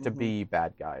often get to be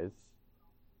bad guys.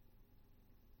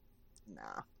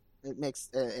 Nah. It makes...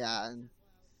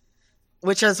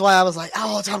 Which is why I was like,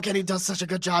 oh, Tom Kenny does such a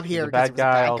good job here. He's a bad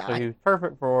guy. Also, he was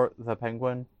perfect for the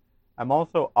Penguin. I'm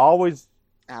also always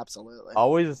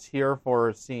here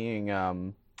for seeing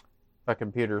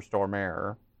fucking Peter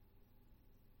Stormare.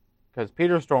 Because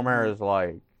Peter Stormare is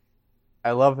like,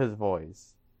 I love his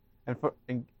voice.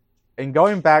 And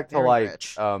going back to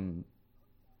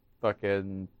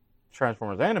fucking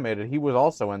Transformers Animated, he was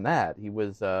also in that. He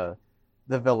was the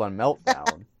villain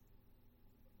Meltdown.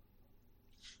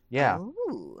 Yeah.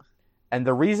 Ooh. And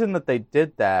the reason that they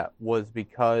did that was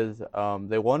because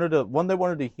they wanted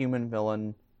a human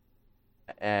villain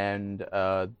and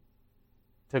to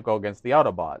go against the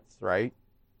Autobots, right?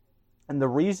 And the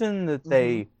reason that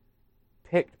they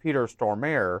picked Peter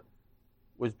Stormare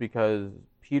was because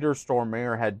Peter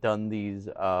Stormare had done these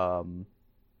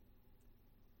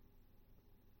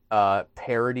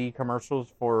parody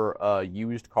commercials for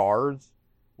used cars,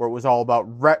 where it was all about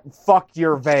fuck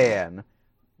your van.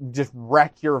 Just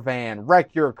wreck your van,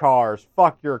 wreck your cars,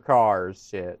 fuck your cars,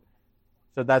 shit.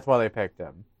 So that's why they picked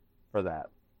him for that.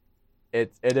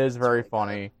 It is very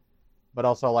funny, good. But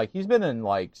also like he's been in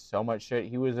like so much shit.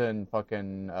 He was in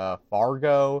fucking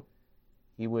Fargo.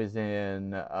 He was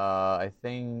in I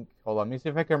think. Hold on, let me see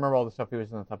if I can remember all the stuff he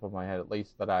was in on the top of my head. At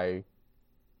least that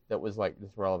was like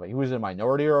just relevant. He was in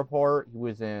Minority Report. He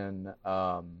was in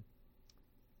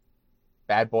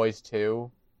Bad Boys 2,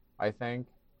 I think.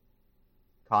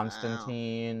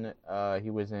 Constantine. Wow. He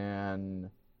was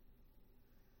in.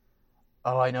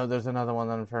 Oh, I know. There's another one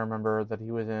that I'm trying to remember that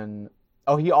he was in.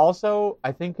 Oh, he also,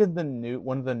 I think, in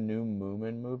one of the new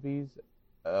Moomin movies,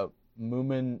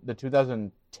 Moomin, the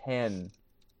 2010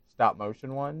 stop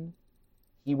motion one.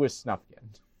 He was Snufkin.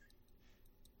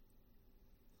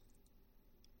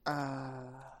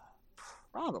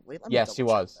 Probably. Yes, he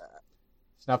was.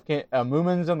 Snufkin.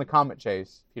 Moomin's in the Comet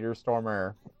Chase. Peter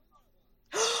Stormare.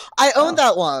 I own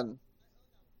that one.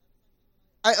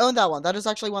 That is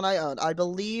actually one I own. I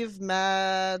believe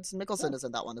Mads Mikkelsen is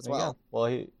in that one as well. Well,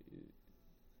 he.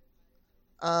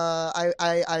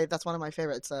 I that's one of my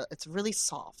favorites. It's really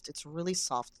soft. It's really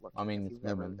soft looking. I mean,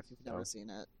 if you've never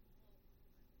seen it.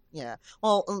 Yeah.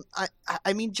 Well,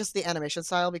 I mean just the animation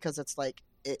style, because it's like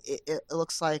it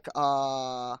looks like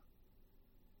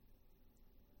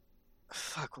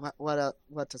fuck,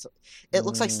 what does it? It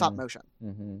looks like stop motion.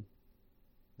 Mm-hmm.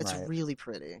 It's really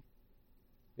pretty.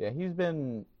 Yeah, he's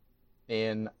been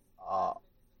in.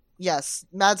 Yes,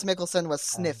 Mads Mikkelsen was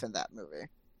Sniff in that movie.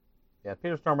 Yeah,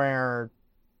 Peter Stormare.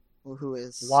 Who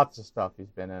is lots of stuff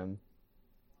he's been in,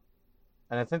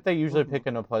 and I think they usually pick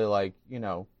him to play like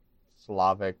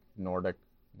Slavic, Nordic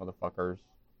motherfuckers.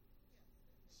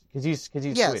 Because he's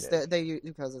yes, Swedish. they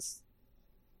because it's.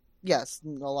 Yes, a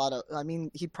lot of. I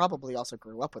mean, he probably also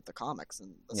grew up with the comics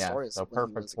and the stories. So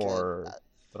perfect for.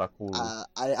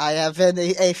 I have been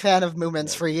a fan of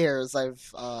Moomins for years. I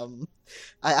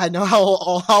know how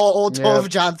old Tove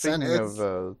Johnson is.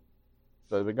 So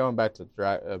we're going back to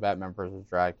Batman vs.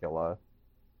 Dracula.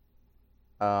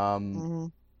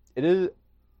 It is.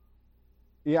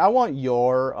 Yeah, I want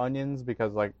your onions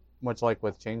because, like, much like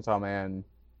with Chainsaw Man,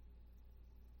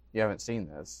 you haven't seen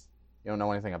this. You don't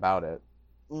know anything about it.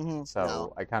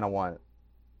 So I kind of want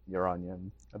your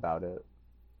onion about it.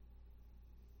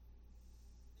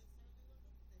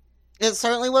 It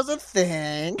certainly was a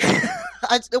thing.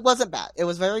 It wasn't bad. It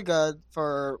was very good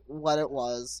for what it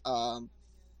was.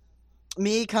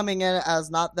 Me coming in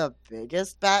as not the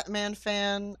biggest Batman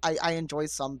fan, I enjoy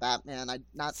some Batman. I'm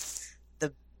not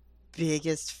the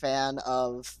biggest fan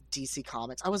of DC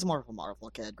Comics. I was more of a Marvel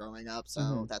kid growing up,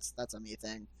 so that's a me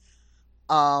thing.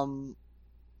 A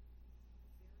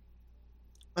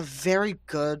very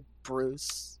good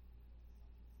Bruce.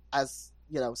 As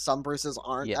you know, some Bruces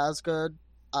aren't as good.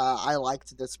 I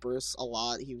liked this Bruce a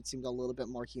lot. He seemed a little bit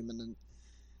more human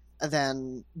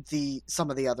than some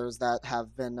of the others that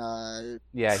have been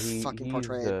fucking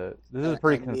portrayed. This is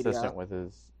pretty consistent with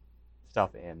his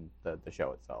stuff in the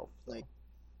show itself. So. Like,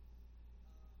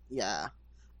 yeah.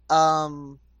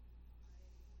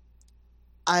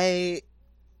 I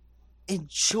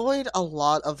enjoyed a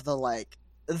lot of the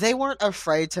they weren't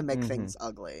afraid to make things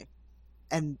ugly,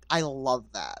 and I love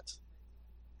that.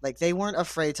 Like, they weren't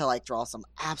afraid to draw some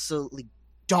absolutely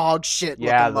dog shit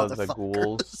looking motherfuckers. The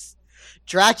ghouls.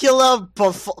 Dracula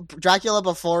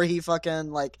before he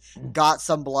fucking got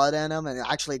some blood in him and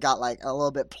actually got a little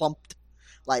bit plumped.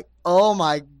 Oh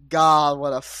my god,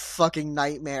 what a fucking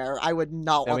nightmare! I would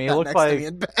not want that next to me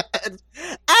in bed.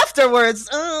 Afterwards,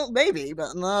 maybe,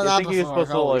 but no, not before. I think he was supposed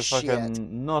to look fucking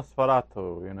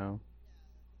Nosferatu, you know?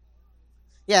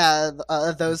 Yeah,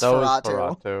 those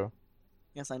Ferratu.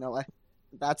 Yes, I know.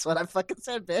 That's what I fucking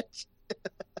said, bitch.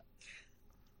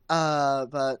 Yeah,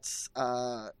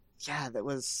 that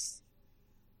was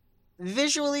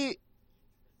visually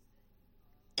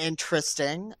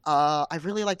interesting. I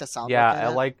really like the soundtrack. Yeah, in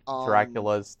I it. like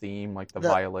Dracula's theme, like the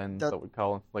violins that would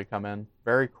colorfully come in.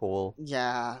 Very cool.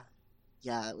 Yeah,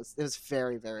 it was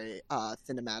very very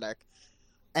cinematic,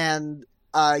 and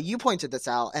you pointed this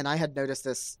out, and I had noticed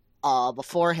this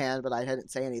beforehand, but I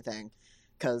didn't say anything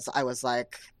because I was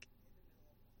like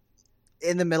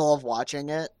in the middle of watching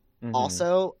it.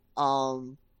 Also,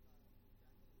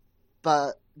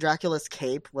 but Dracula's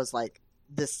cape was like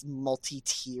this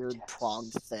multi-tiered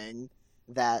pronged thing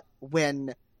that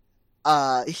when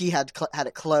he had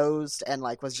it closed and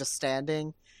like was just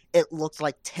standing, it looked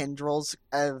like tendrils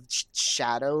of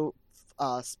shadow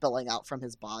spilling out from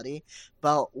his body.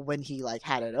 But when he like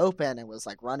had it open and was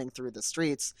like running through the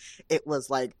streets, it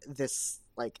was like this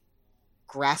like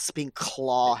grasping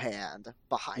claw hand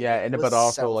behind it. Yeah, and but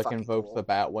also so like invokes cool. The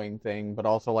Batwing thing, but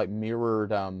also like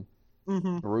mirrored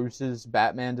Bruce's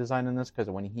Batman design in this, because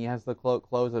when he has the cloak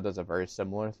closed, it does a very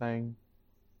similar thing.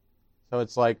 So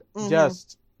it's like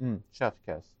just chef's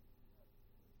kiss.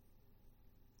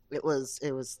 It was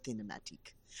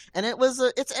thematic, and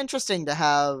it's interesting to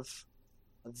have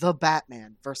the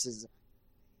Batman versus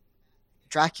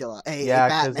Dracula. A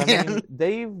Batman. I mean,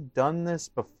 they've done this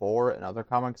before in other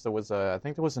comics. I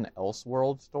think there was an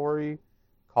Elseworld story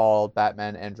called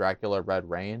Batman and Dracula: Red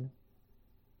Rain.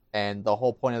 And the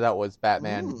whole point of that was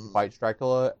Batman fights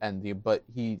Dracula, but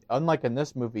unlike in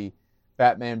this movie,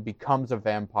 Batman becomes a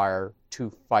vampire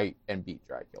to fight and beat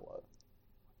Dracula.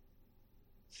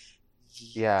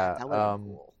 Yeah, that would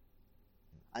be cool.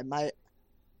 I might.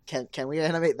 Can we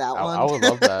animate that one? I would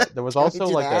love that. There was also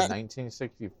like a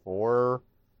 1964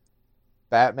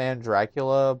 Batman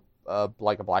Dracula,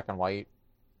 like a black and white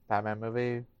Batman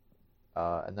movie,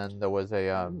 and then there was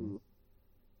a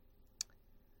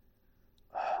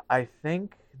I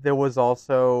think there was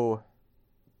also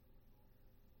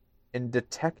in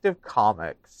Detective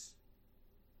Comics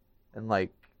in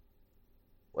like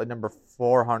number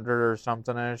 400 or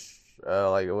something ish.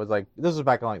 Like it was like this was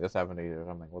back in like the 70s or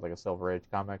something, with like a Silver Age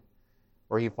comic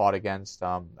where he fought against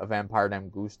a vampire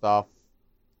named Gustav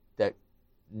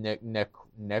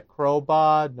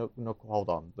Nekroba. No, hold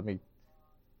on, let me.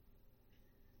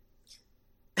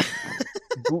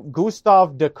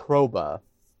 Gustav Nekroba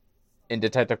in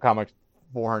Detective Comics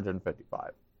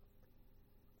 455.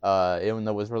 Even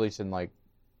though it was released in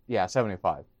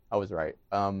 75. I was right.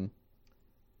 And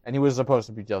he was supposed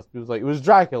to be it was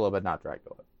Dracula, but not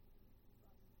Dracula.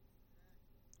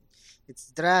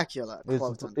 It's Dracula.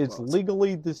 It's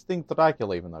legally distinct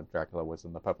Dracula, even though Dracula was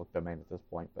in the public domain at this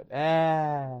point. But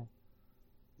yeah.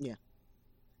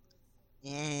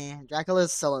 Dracula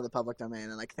is still in the public domain,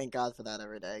 and thank God for that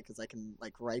every day, because I can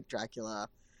write Dracula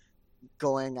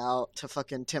going out to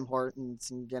fucking Tim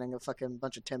Hortons and getting a fucking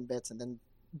bunch of Timbits, and then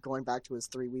going back to his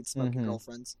 3 weed smoking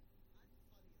girlfriends.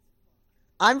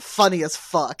 I'm funny as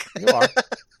fuck. You are.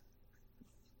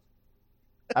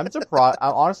 I'm surprised.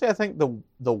 Honestly, I think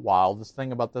the wildest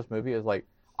thing about this movie is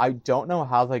I don't know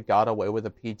how they got away with a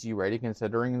PG rating,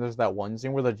 considering there's that one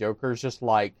scene where the Joker is just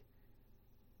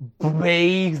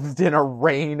bathed in a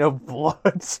rain of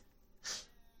blood.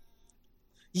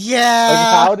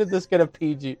 Yeah. How did this get a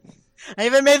PG? I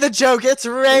even made the joke. It's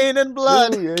rain and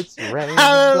blood. Ooh, it's rain.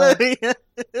 Hallelujah. And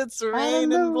blood. It's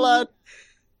rain and blood.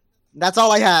 That's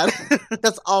all I had.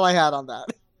 That's all I had on that.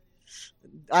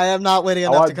 I am not witty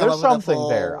enough to come up with a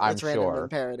full I'm sure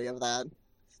parody of that.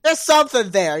 There's something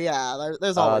there, yeah.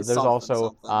 There's always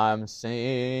something. I'm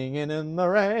singing in the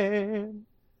rain.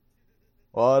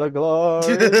 What a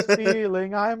glorious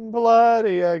feeling! I'm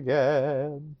bloody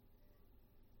again.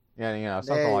 Yeah,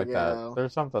 something like that.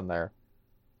 There's something there.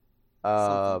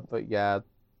 But yeah,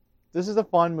 this is a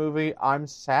fun movie. I'm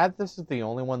sad this is the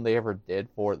only one they ever did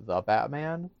for the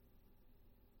Batman,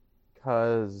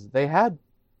 because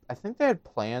I think they had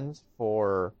plans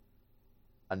for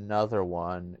another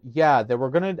one. Yeah, they were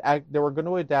gonna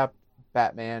adapt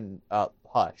Batman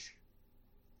Hush.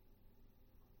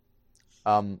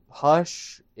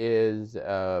 Hush is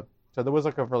so there was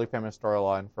a really famous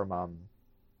storyline from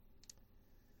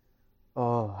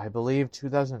I believe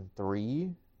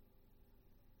 2003.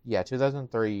 Yeah,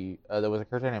 2003. There was a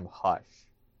character named Hush,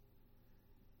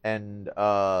 and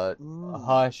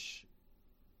Hush.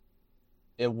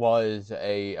 It was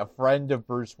a friend of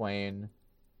Bruce Wayne,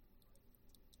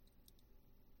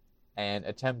 and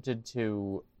attempted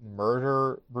to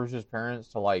murder Bruce's parents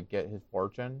to get his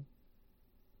fortune.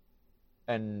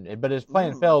 But his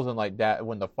plan fails, and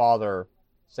when the father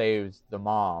saves the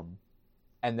mom,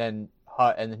 and then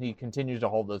he continues to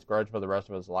hold this grudge for the rest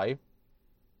of his life.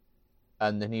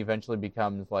 and then he eventually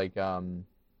becomes like I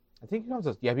think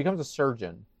he becomes a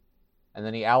surgeon, and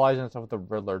then he allies himself with the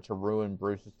Riddler to ruin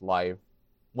Bruce's life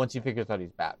once he figures out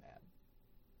he's Batman.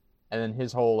 And then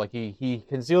his whole like he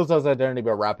conceals his identity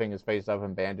by wrapping his face up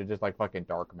in bandages like fucking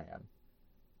Darkman.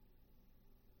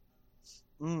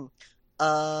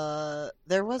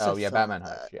 There was Batman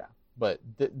Hush, yeah. But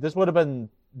this would have been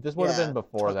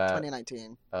before that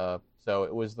 2019. So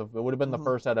it would have been the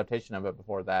first adaptation of it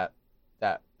before that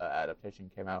adaptation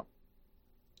came out,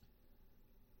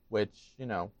 which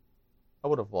I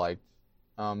would have liked.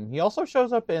 He also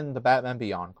shows up in the Batman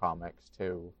Beyond comics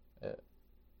too.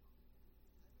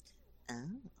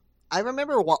 I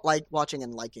remember watching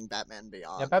and liking Batman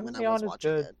Beyond. Yeah, Batman Beyond is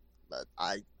good, but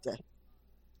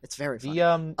it's very funny.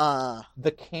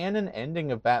 The canon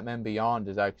ending of Batman Beyond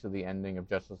is actually the ending of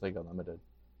Justice League Unlimited.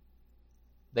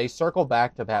 They circle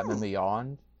back to Batman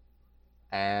Beyond,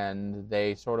 and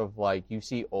they sort of like you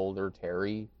see older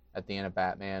Terry at the end of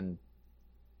Batman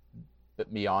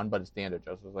Beyond, but it's the end of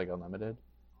Justice League Unlimited.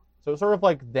 So it's sort of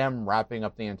like them wrapping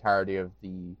up the entirety of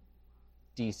the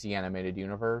DC animated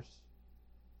universe.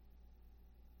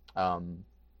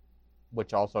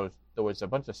 Which also there was a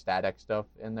bunch of static stuff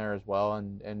in there as well,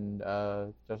 and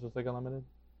Justice League Unlimited,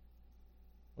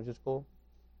 which is cool.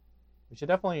 We should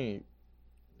definitely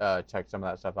check some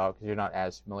of that stuff out because you're not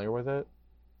as familiar with it.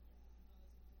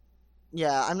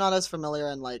 Yeah, I'm not as familiar,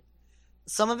 and like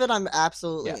some of it I'm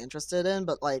absolutely interested in,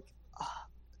 but like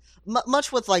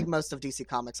much with like most of DC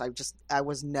Comics, I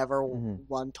was never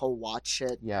one to watch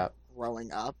it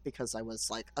growing up because I was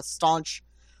like a staunch.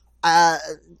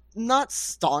 Not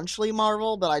staunchly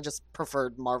Marvel, but I just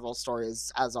preferred Marvel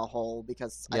stories as a whole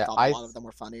because I thought a lot of them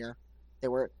were funnier. They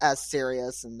were as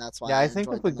serious, and that's why. Yeah, I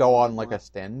think if we go on like a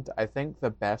stint, I think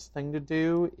the best thing to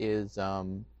do is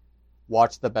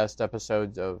watch the best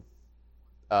episodes of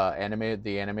the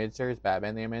animated series,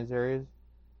 Batman the animated series.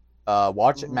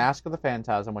 Watch Mask of the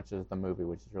Phantasm, which is the movie,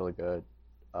 which is really good,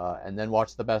 and then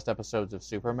watch the best episodes of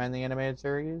Superman the animated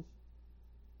series.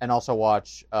 And also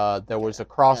watch, there was a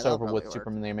crossover with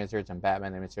Superman the Animated Series and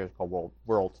Batman the Animated Series called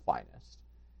World's Finest.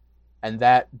 And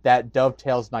that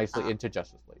dovetails nicely into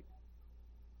Justice League.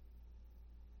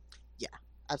 Yeah,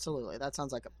 absolutely. That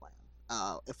sounds like a plan.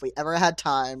 If we ever had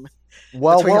time...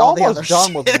 Well, we're almost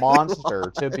done with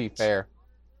Monster, to be fair.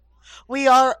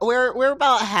 We're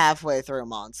about halfway through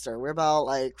Monster. We're about,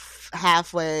 like,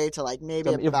 halfway to, like,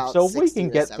 maybe about 60 So if we can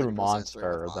get through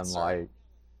Monster, then, like...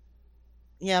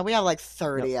 Yeah, we have like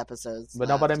 30 episodes. But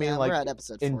no, but I mean, like, we're at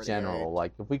episode in 48. general,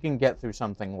 like, if we can get through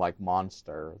something like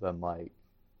Monster, then, like...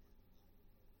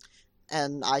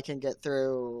 And I can get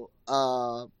through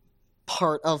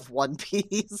part of One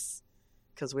Piece,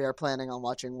 because we are planning on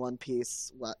watching One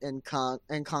Piece in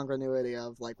congruity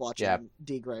of, like, watching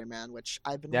D. Gray Man, which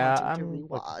I've been wanting to rewatch.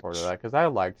 Looking forward to that, because I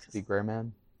liked D. Gray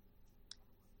Man.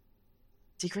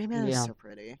 D. Gray Man is so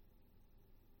pretty.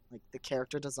 Like, the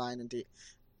character design in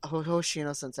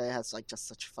Hoshino Sensei has like just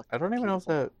such fucking. I don't even know if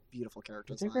that beautiful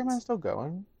character. Is Gray Man still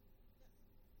going?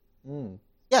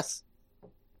 Yes.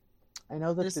 I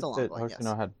know that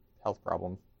Hoshino had health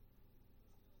problems.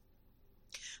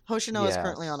 Hoshino is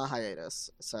currently on a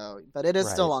hiatus, but it is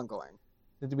still ongoing.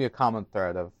 There's to be a common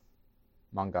thread of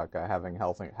mangaka having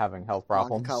health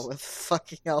problems. Mangaka with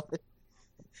fucking health.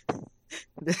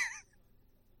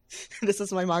 This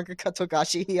is my mangaka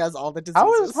Togashi. He has all the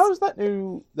diseases. How's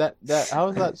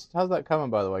that coming,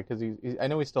 by the way? Because I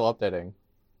know he's still updating.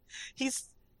 He's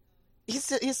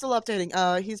still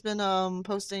updating. He's been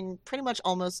posting pretty much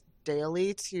almost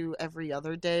daily to every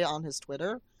other day on his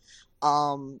Twitter.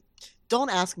 Don't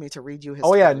ask me to read you his.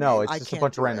 Oh yeah, no, it's just a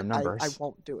bunch of random numbers. I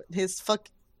won't do it.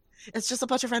 It's just a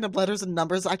bunch of random letters and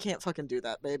numbers. I can't fucking do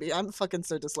that, baby. I'm fucking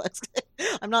so dyslexic.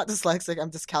 I'm not dyslexic.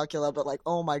 I'm dyscalculia, but like,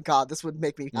 oh my god, this would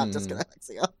make me have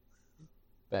dyslexia.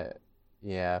 But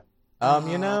yeah,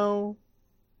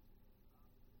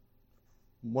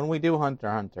 when we do Hunter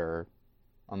x Hunter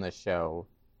on this show,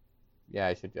 yeah,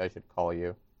 I should call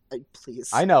you. Please.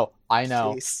 I know.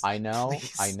 Please. I know.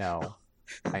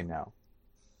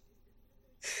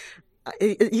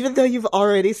 Even though you've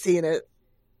already seen it,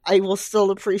 I will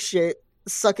still appreciate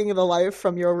sucking the life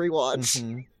from your rewatch.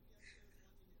 Mm-hmm.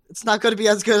 It's not going to be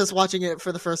as good as watching it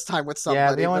for the first time with somebody.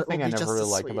 Yeah, the only thing I never really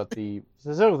liked about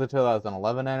specifically the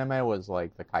 2011 anime was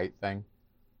like the kite thing.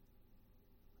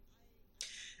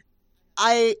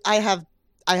 I have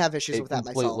issues with that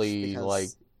myself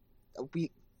because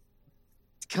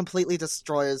completely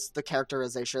destroys the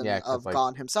characterization of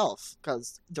Gon himself.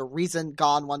 Because the reason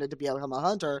Gon wanted to become a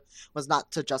hunter was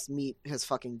not to just meet his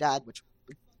fucking dad, which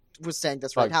we're saying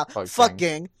this right now,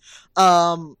 fucking.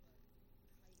 But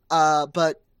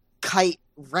Kite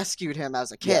rescued him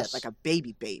as a kid, Yes. like a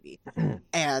baby,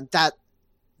 and that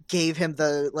gave him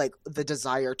the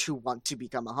desire to want to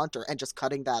become a hunter, and just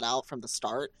cutting that out from the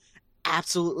start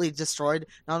absolutely destroyed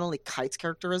not only Kite's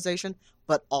characterization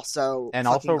but also kind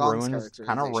of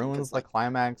ruins the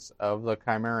climax of the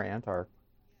Chimera Ant arc.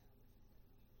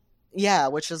 Yeah,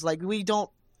 which is like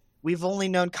we've only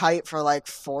known Kite for like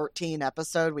 14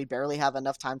 episodes. We barely have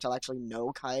enough time to actually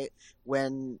know Kite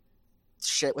when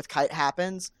shit with Kite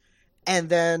happens, and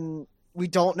then we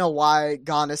don't know why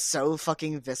Gon is so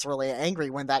fucking viscerally angry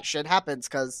when that shit happens,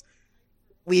 because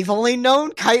we've only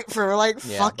known Kite for like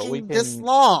this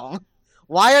long.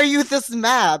 Why are you this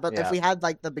mad? But if we had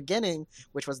like the beginning,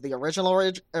 which was the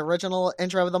original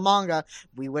intro of the manga,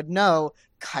 we would know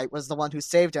Kite was the one who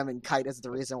saved him, and Kite is the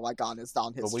reason why Gon is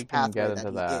on his pathway. But we can get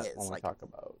into that when we talk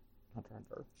about Hunter x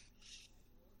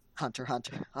Hunter.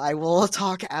 Hunter. I will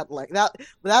talk at like that.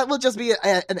 That will just be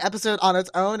an episode on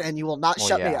its own, and you will not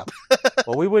shut me up.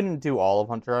 Well, we wouldn't do all of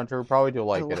Hunter x Hunter. We'd probably do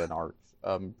like it in arcs.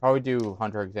 Probably do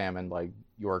Hunter Examined, like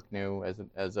York New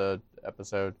as a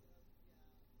episode.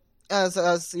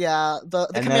 The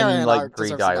and Chimera then, like, arc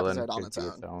Greed deserves Island an episode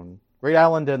on its own. Greed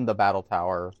Island and the Battle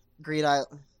Tower. Greed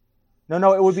Island.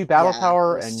 No, it would be Battle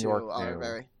Tower and York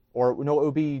New. Or no, it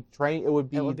would be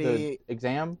the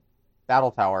Exam,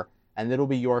 Battle Tower, and it'll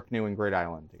be York New and Greed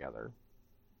Island together.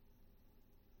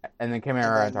 And then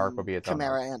Chimera Ant arc would be its own.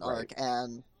 Chimera Ant arc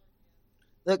and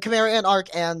the Chimera Ant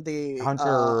arc and the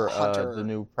Hunter, the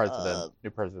new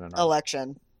president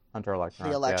election. Hunter election.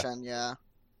 The election, yeah.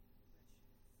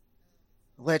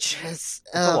 Which is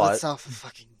itself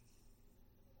fucking.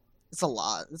 It's a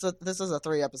lot. This is a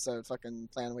 3-episode fucking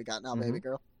plan we got now, baby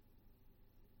girl.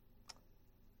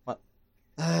 What?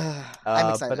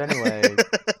 I'm excited. But anyway,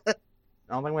 I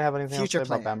don't think we have anything else to say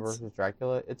about Batman vs.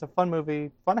 Dracula. It's a fun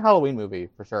movie, fun Halloween movie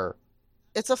for sure.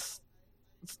 It's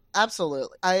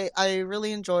absolutely. I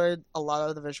really enjoyed a lot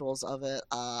of the visuals of it.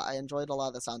 I enjoyed a lot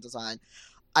of the sound design.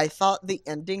 I thought the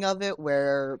ending of it,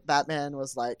 where Batman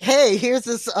was like, "Hey, here's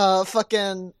this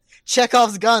fucking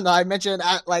Chekhov's gun that I mentioned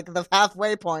at like the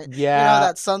halfway point. Yeah, you know,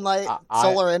 that sunlight,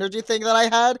 solar energy thing that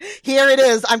I had. Here it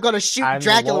is. I'm going to shoot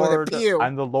Dracula with a pew.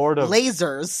 I'm the Lord of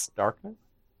lasers. Darkness.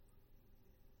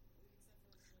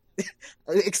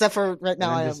 Except for right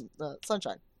now, I am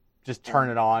sunshine. Just turn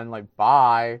it on. Like,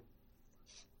 bye."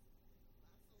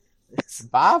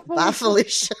 Bye,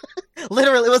 Felicia.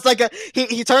 Literally, it was like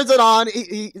he turns it on.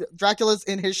 Dracula's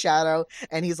in his shadow,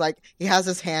 and he's like, he has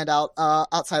his hand out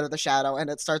outside of the shadow, and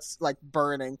it starts like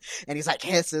burning, and he's like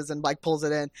hisses and like pulls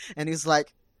it in, and he's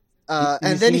like,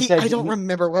 and then I don't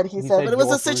remember what he said, but it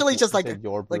was essentially just like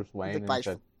you're Bruce Wayne, and he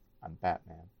said, "I'm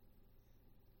Batman."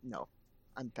 No.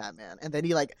 I'm Batman. And then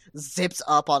he like zips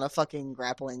up on a fucking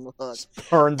grappling hook.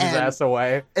 Burns his ass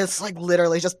away. It's like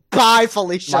literally just, bye,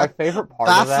 Felicia. My favorite part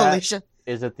of that Felicia.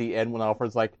 Is at the end when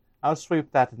Alfred's like, "I'll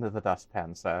sweep that into the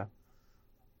dustpan, sir."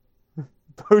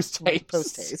 Post-haste.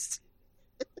 Post-haste.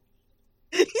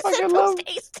 He said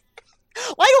post-haste.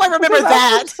 Why do I remember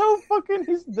that? Alfred's so fucking...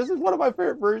 This is one of my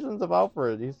favorite versions of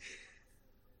Alfred. He's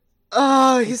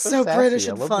so British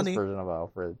and funny. I love this version of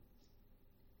Alfred.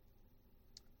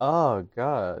 Oh,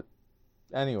 God.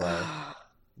 Anyway,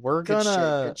 we're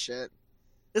gonna... Good shit.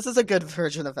 This is a good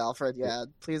version of Alfred, yeah.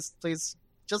 Please,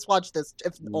 just watch this,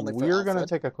 if only for We're gonna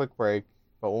take a quick break,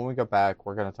 but when we get back,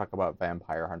 we're gonna talk about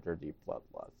Vampire Hunter D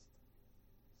Bloodlust.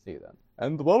 See you then.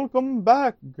 And welcome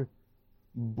back,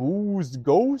 booze,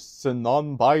 ghosts, and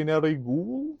non-binary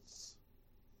ghouls.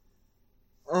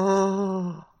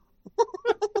 Oh.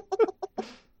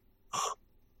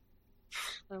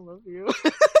 I love you.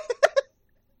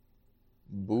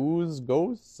 Booze,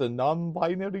 ghosts, and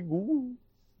non-binary ghouls.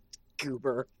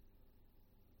 Goober.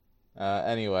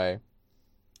 Anyway,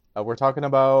 we're talking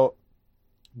about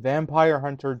Vampire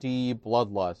Hunter D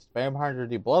Bloodlust. Vampire Hunter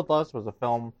D Bloodlust was a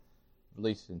film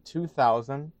released in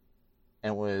 2000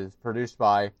 and was produced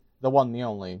by the one, the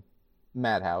only,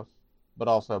 Madhouse, but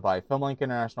also by Filmlink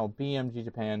International, BMG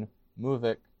Japan,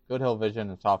 Movic, Good Hill Vision,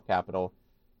 and Soft Capital.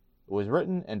 It was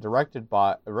written, directed,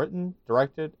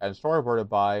 and storyboarded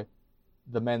by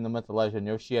the man, the myth, the legend,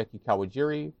 Yoshiaki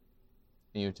Kawajiri,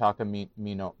 and Yutaka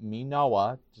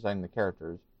Minawa designing the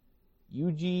characters.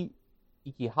 Yuji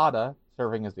Ikihata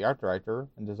serving as the art director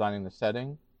and designing the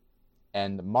setting,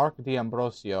 and Mark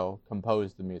D'Ambrosio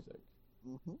composed the music.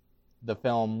 Mm-hmm. The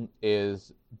film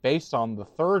is based on the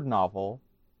third novel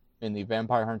in the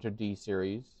Vampire Hunter D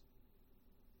series,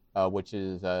 which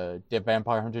is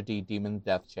Vampire Hunter D Demon's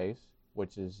Death Chase,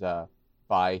 which is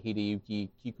by Hideyuki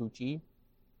Kikuchi,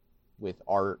 with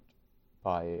art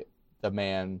by the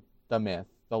man, the myth,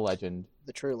 the legend,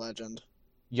 the true legend,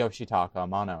 Yoshitaka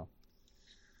Amano.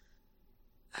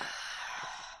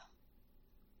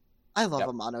 I love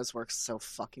Amano's work so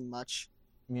fucking much.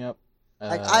 Yep.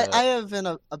 Like I have been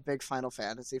a big Final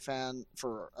Fantasy fan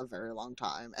for a very long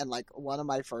time, and like one of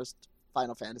my first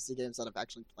Final Fantasy games that I've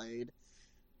actually played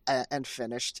and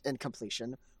finished in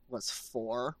completion was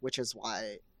 4, which is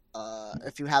why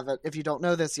if you don't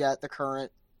know this yet, the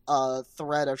current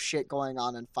thread of shit going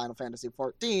on in Final Fantasy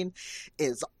 14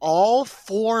 is all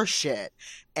 4 shit,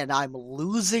 and I'm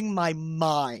losing my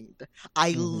mind.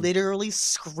 I literally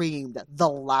screamed the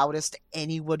loudest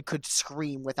anyone could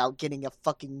scream without getting a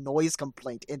fucking noise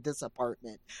complaint in this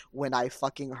apartment when I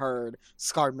fucking heard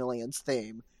Scarmillion's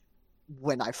theme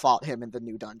when I fought him in the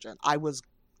new dungeon. I was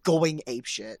going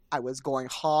apeshit. I was going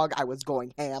hog. I was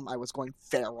going ham. I was going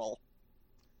feral.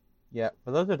 Yeah,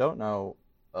 for those who don't know,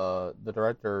 the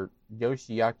director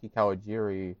Yoshiaki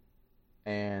Kawajiri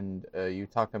and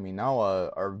Yutaka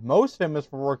Minawa are most famous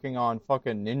for working on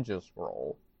fucking Ninja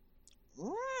Scroll.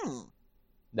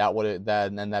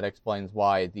 That explains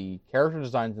why the character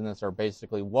designs in this are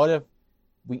basically, what if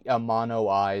we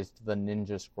Amano-ized the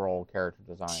Ninja Scroll character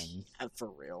designs? For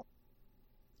real.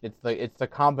 It's the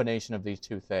combination of these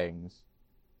two things.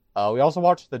 We also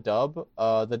watched the dub.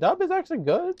 The dub is actually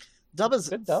good. Dub is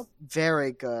good dub.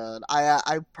 Very good.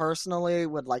 I personally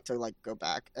would like to go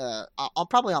back. I'll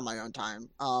probably on my own time.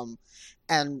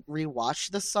 And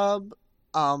rewatch the sub.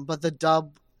 But the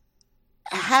dub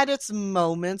had its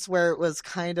moments where it was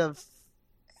kind of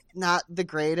not the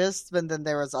greatest, but then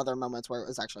there was other moments where it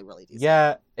was actually really decent.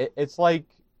 Yeah, it's like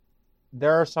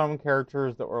there are some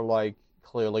characters that were like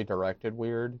clearly directed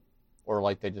weird, or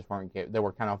like they just weren't. They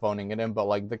were kind of phoning it in, but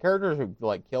like the characters who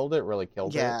like killed it really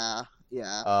killed it.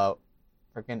 Yeah.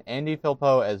 Freaking Andy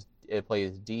Philpo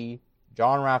plays D.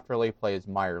 John Rafterly plays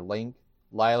Meyer Link.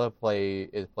 Lila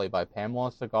is played by Pamela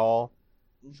Segal.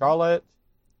 Charlotte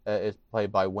is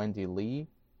played by Wendy Lee.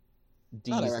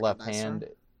 Dee's left hand.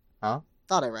 Huh?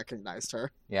 Thought I recognized her.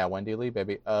 Yeah, Wendy Lee,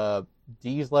 baby.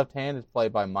 Dee's left hand is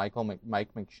played by Mike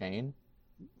McShane.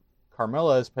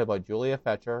 Carmilla is played by Julia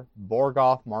Fetcher.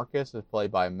 Borgoff Marcus is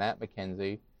played by Matt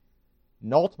McKenzie.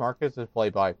 Nolt Marcus is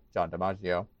played by John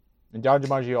DiMaggio. And John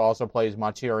DiMaggio also plays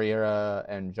Machiria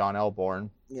and John Elborn.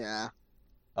 Yeah.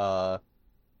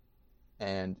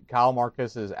 And Kyle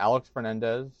Marcus is Alex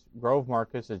Fernandez. Grove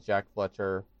Marcus is Jack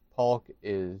Fletcher. Polk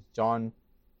is John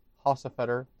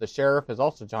Hossefetter. The sheriff is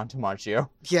also John DiMaggio.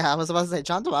 Yeah, I was about to say,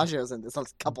 John DiMaggio's in this a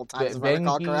couple times, if I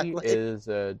recall correctly. Is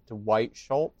Dwight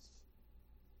Schultz.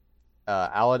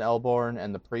 Alan Elborn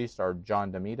and the priest are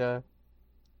John Demita.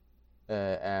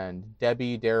 And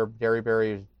Debbie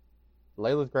Derryberry is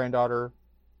Layla's granddaughter.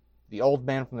 The old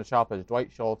man from the shop is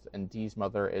Dwight Schultz, and Dee's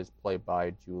mother is played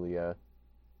by Julia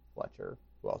Fletcher,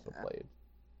 who also played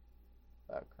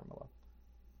Carmilla.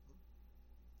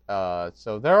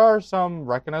 So there are some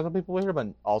recognizable people here, but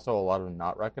also a lot of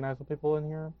not recognizable people in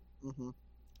here.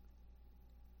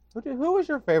 Who was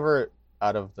your favorite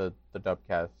out of the dub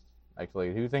cast, actually?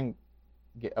 Who do you think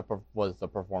was the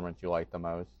performance you liked the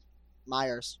most?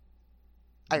 Myers.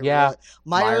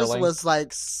 Myers was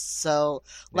like so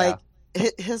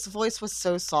his voice was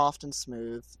so soft and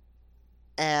smooth,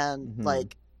 and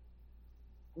like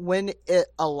when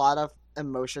a lot of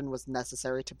emotion was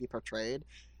necessary to be portrayed,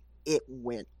 it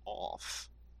went off.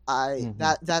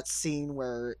 That scene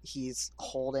where he's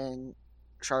holding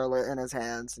Charlotte in his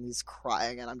hands and he's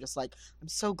crying, and I'm just like, I'm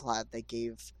so glad they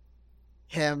gave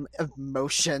him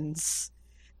emotions.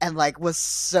 And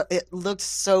it looked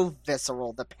so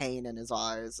visceral, the pain in his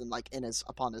eyes and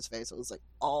upon his face. It was like,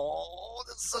 oh,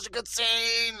 this is such a good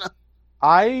scene.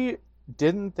 I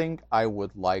didn't think I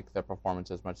would like the performance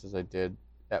as much as I did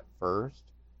at first,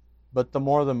 but the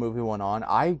more the movie went on,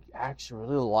 I actually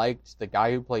really liked the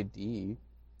guy who played D.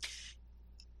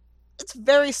 It's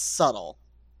very subtle.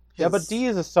 Yeah, but D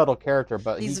is a subtle character,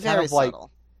 but he's very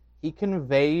subtle. He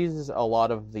conveys a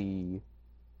lot of the.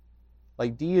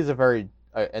 Like, D is a very.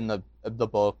 In the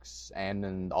books and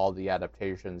in all the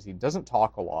adaptations, he doesn't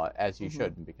talk a lot, as he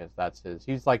shouldn't, because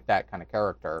he's like that kind of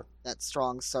character. That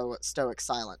strong, stoic,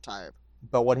 silent type.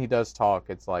 But when he does talk,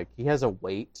 it's like, he has a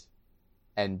weight,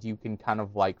 and you can kind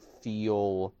of like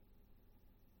feel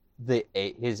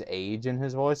his age in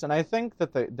his voice. And I think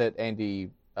that Andy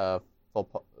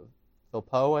Philpo,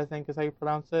 I think is how you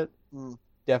pronounce it,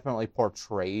 definitely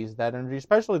portrays that energy,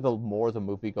 especially the more the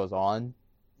movie goes on.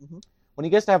 When he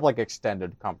gets to have like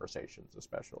extended conversations,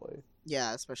 especially.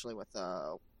 Yeah, especially with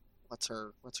what's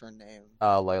her name?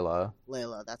 Layla.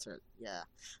 Layla, that's her. Yeah.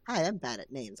 Hi, I'm bad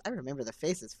at names. I remember the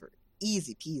faces for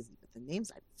easy peasy, but the names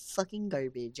are fucking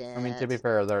garbage. I mean, to be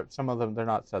fair, some of them they're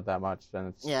not said that much,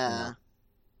 and it's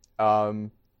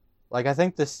like I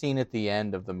think the scene at the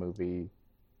end of the movie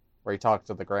where he talks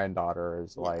to the granddaughter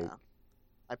is like.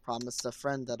 I promised a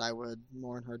friend that I would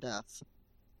mourn her death.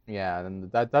 Yeah, and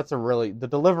that's a really the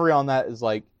delivery on that is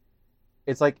like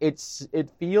it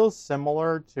feels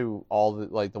similar to all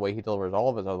the way he delivers all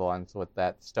of his other lines with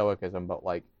that stoicism, but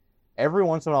like every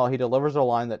once in a while he delivers a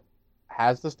line that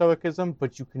has the stoicism,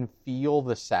 but you can feel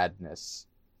the sadness.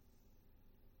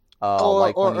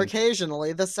 Or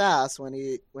occasionally the sass when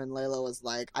Layla was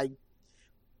like, I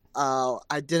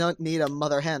didn't need a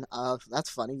mother hen. That's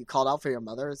funny. You called out for your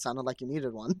mother. It sounded like you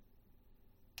needed one.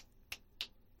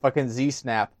 Fucking Z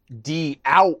snap. D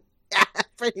out.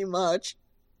 Pretty much.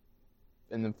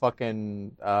 And then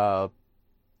fucking the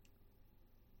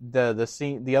other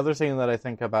scene that I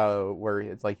think about where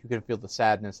it's like you can feel the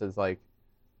sadness is like,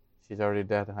 she's already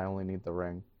dead. I only need the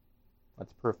ring.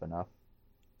 That's proof enough.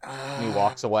 And he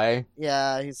walks away.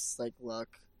 Yeah, he's like, look,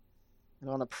 I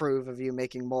don't approve of you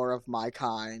making more of my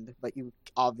kind, but you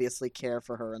obviously care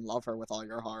for her and love her with all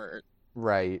your heart.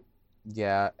 Right.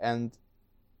 Yeah, and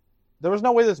there was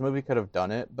no way this movie could have done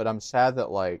it, but I'm sad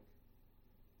that, like,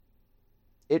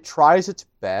 it tries its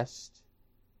best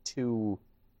to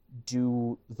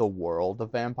do the world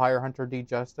of Vampire Hunter D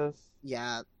justice.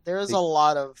 Yeah, there's a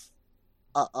lot of,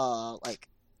 like,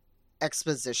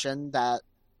 exposition that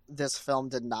this film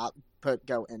did not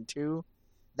go into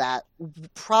that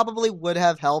probably would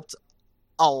have helped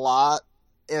a lot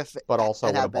if but also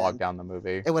would have bogged down the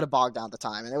movie. It would have bogged down the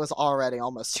time, and it was already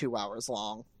almost 2 hours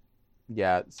long.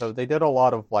 Yeah, so they did a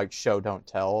lot of like show don't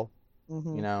tell,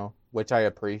 which I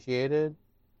appreciated.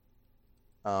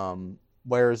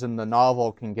 Whereas in the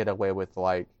novel can get away with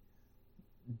like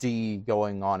D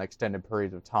going on extended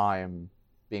periods of time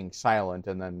being silent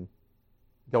and then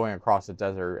going across the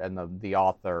desert, and the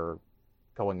author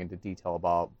going into detail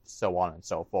about so on and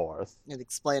so forth. And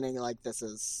explaining, like, this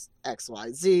is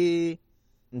XYZ.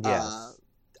 Yes.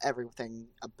 Everything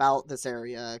about this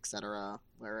area, etc.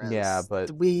 Whereas yeah,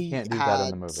 but we can't do that in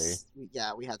the movie.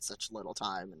 Yeah, we had such little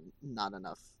time and not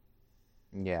enough.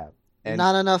 Yeah. And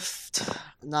not enough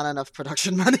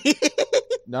production money.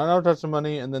 Not enough production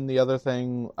money, and then the other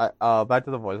thing, back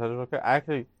to the voice actors.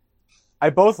 Okay, I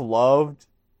both loved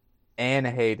and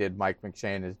hated Mike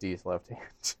McShane as Dee's left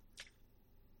hand.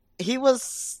 He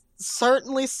was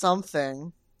certainly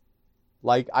something.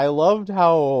 Like, I loved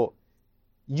how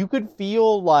you could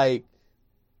feel like,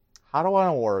 how do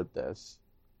I word this?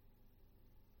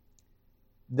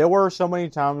 There were so many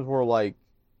times where, like,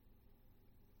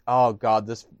 oh god,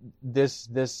 this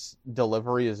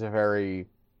delivery is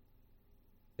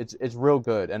it's real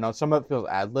good, and some of it feels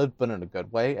ad-libbed, but in a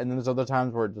good way, and then there's other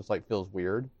times where it just like feels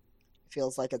weird.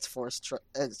 Feels like it's forced.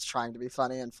 It's trying to be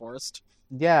funny and forced.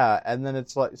 Yeah, and then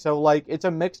it's like, so like it's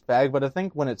a mixed bag, but I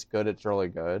think when it's good, it's really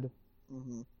good.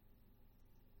 Mm-hmm.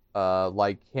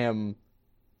 Like him,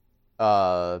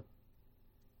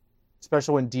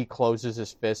 especially when D closes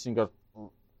his fist and goes,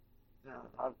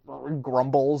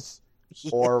 grumbles,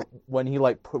 yeah. Or when he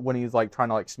when he's like trying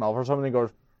to like smell for something, he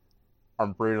goes,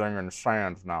 "I'm breathing in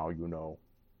sand now, you know."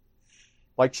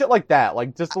 Like shit like that,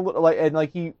 like just a little, like, and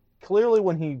like he clearly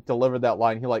when he delivered that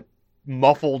line, he like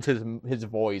muffled his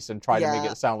voice and tried to make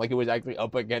it sound like it was actually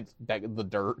up against the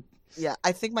dirt. Yeah,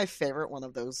 I think my favorite one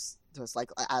of those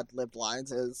like ad-libbed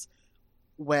lines is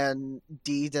when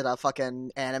D did a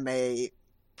fucking anime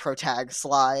protag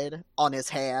slide on his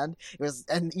hand. It was,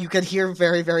 and you could hear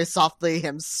very, very softly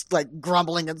him like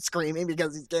grumbling and screaming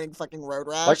because he's getting fucking road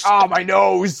rash. Like, oh, my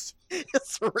nose!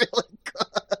 It's really good.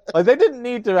 Like, they didn't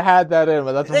need to have had that in,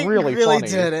 but that's really funny. They really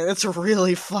did it. It's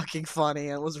really fucking funny.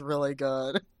 It was really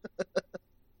good.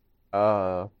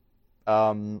 Yeah,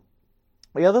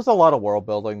 there's a lot of world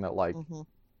building that like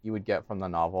you would get from the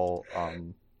novel.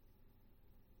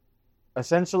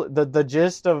 Essentially, the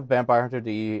gist of Vampire Hunter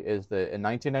D is that in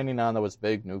 1999 there was a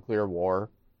big nuclear war,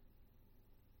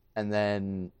 and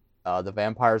then the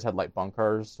vampires had like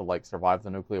bunkers to like survive the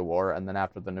nuclear war, and then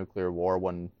after the nuclear war,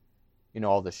 when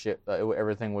all the shit,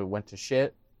 everything went to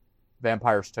shit,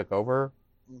 vampires took over,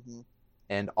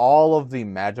 and all of the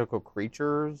magical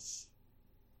creatures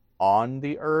on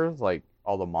the Earth, like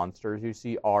all the monsters you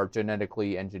see, are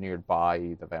genetically engineered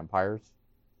by the vampires.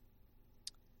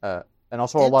 And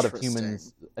also a lot of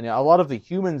humans, and a lot of the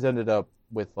humans ended up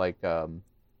with like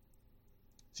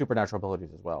supernatural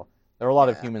abilities as well. There are a lot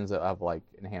of humans that have like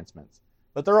enhancements,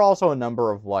 but there are also a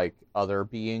number of like other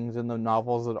beings in the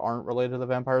novels that aren't related to the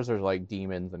vampires. There's like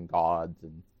demons and gods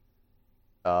and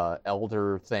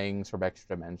elder things from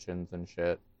extra dimensions and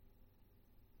shit.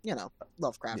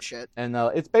 Lovecraft shit. And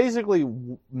it's basically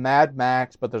Mad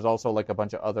Max, but there's also like a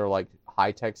bunch of other like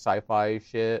high-tech sci-fi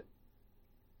shit.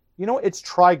 It's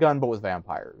Trigun, but with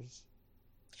vampires.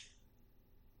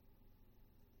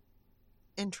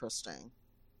 Interesting.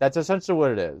 That's essentially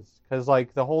what it is. Because,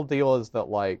 like, the whole deal is that,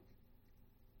 like,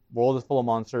 world is full of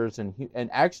monsters, and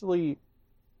actually,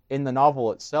 in the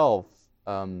novel itself,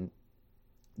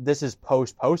 this is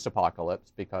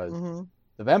post-apocalypse, because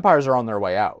the vampires are on their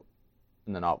way out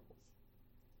in the novels.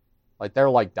 Like, they're,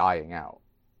 like, dying out.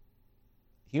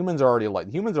 Humans are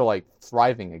like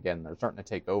thriving again. They're starting to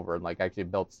take over and, like, actually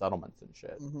build settlements and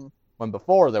shit. When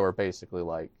before, they were basically,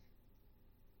 like,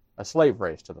 a slave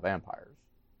race to the vampires.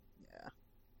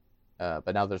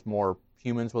 But now there's more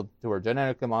humans who are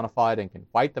genetically modified and can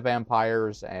fight the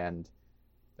vampires, and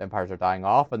vampires are dying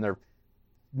off, and they're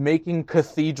making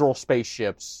cathedral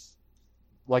spaceships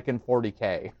like in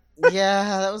 40K.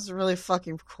 Yeah, that was really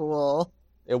fucking cool.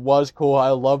 It was cool. I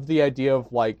love the idea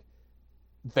of, like,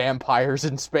 vampires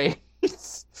in space.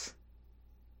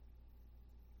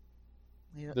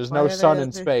 There's no sun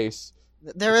in space.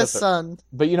 There is sun.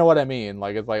 But you know what I mean.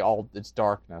 Like, it's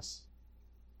darkness.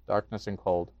 Darkness and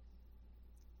cold.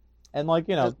 And, like,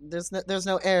 you know, there's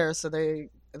no air, so they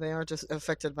aren't just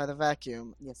affected by the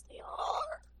vacuum. Yes, they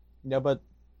are. Yeah, but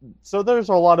so there's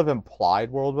a lot of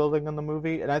implied world building in the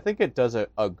movie, and I think it does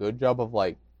a good job of,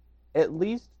 like, at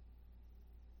least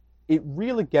it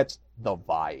really gets the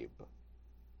vibe,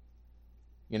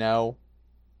 you know?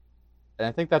 And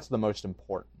I think that's the most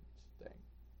important thing.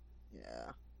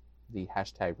 Yeah. The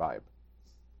hashtag vibe.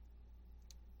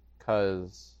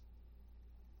 Because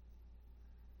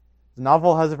the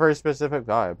novel has a very specific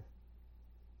vibe.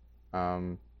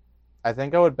 I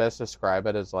think I would best describe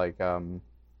it as, like, an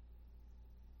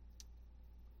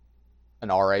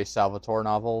R.A. Salvatore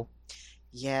novel.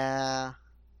 Yeah.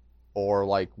 Or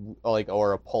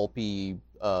or a pulpy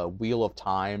Wheel of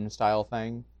Time style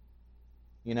thing.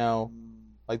 You know?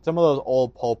 Like some of those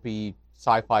old pulpy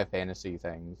sci-fi fantasy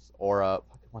things. Or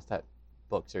what's that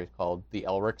book series called? The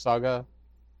Elric Saga?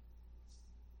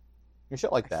 Or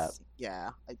shit like that. Yeah.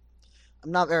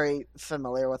 I'm not very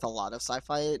familiar with a lot of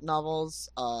sci-fi novels,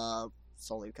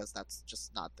 solely because that's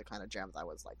just not the kind of jam that I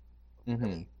was, like,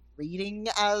 really reading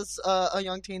as a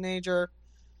young teenager.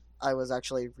 I was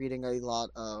actually reading a lot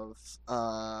of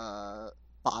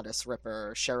Bodice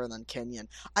Ripper, Sherilyn Kenyon.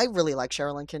 I really like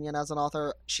Sherilyn Kenyon as an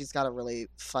author. She's got a really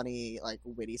funny, like,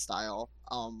 witty style.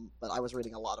 But I was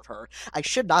reading a lot of her. I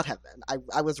should not have been.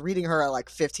 I was reading her at, like,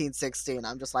 15, 16.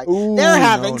 I'm just like, they're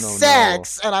having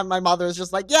sex! No. And my mother was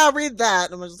just like, yeah, read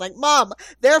that. And I was just like, Mom,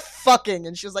 they're fucking.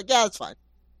 And she was like, yeah, it's fine.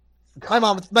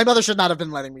 My mother should not have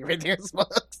been letting me read these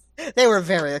books. They were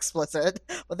very explicit,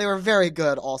 but they were very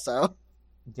good also.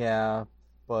 Yeah,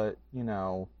 but, you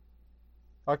know,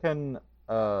 fucking,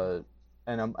 and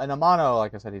Amano,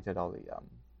 like I said, he did all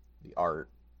the art,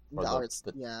 or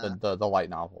the light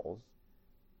novels,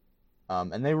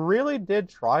 and they really did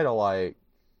try to, like,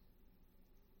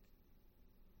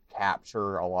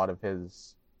 capture a lot of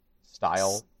his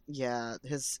style. Yeah,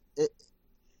 it's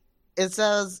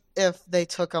as if they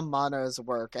took Amano's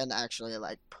work and actually,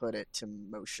 like, put it to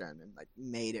motion and, like,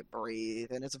 made it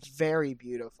breathe, and it's very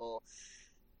beautiful.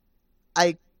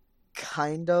 I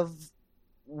kind of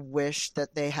wish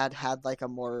that they had like a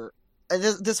more...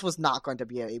 This was not going to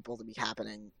be able to be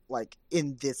happening, like,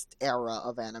 in this era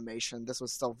of animation. This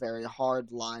was still very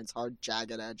hard lines, hard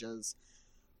jagged edges.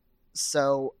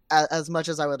 So, as much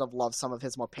as I would have loved some of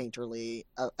his more painterly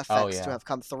effects to have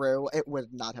come through, it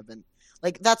would not have been...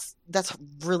 Like, that's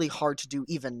really hard to do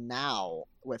even now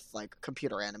with, like,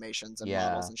 computer animations and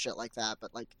models and shit like that,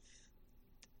 but, like,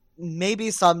 maybe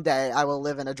someday I will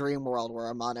live in a dream world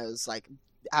where Amano's, like,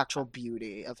 actual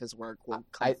beauty of his work will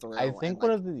come through. I think one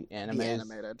of the animes... be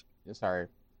animated. Sorry.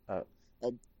 I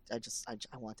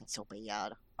want that so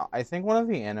bad. I think one of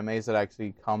the animes that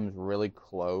actually comes really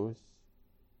close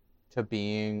to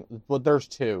being... Well, there's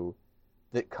two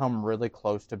that come really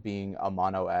close to being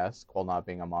Amano-esque while not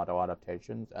being Amano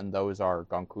adaptations, and those are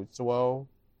Gankutsuou.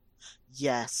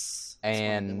 Yes.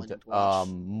 And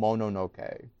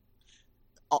Mononoke.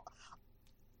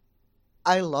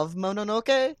 I love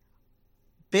Mononoke.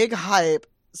 Big hype.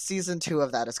 Season 2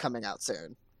 of that is coming out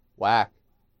soon. Whack.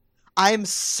 I am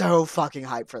so fucking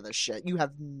hyped for this shit. You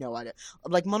have no idea.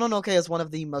 Like, Mononoke is one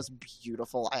of the most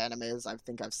beautiful animes I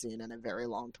think I've seen in a very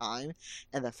long time.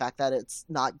 And the fact that it's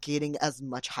not getting as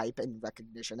much hype and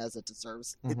recognition as it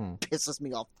deserves, it pisses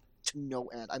me off to no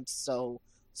end. I'm so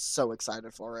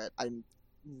excited for it. I'm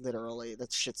literally...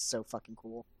 That shit's so fucking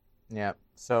cool. Yeah.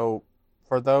 So,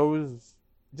 for those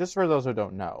who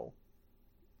don't know,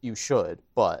 you should,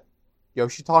 but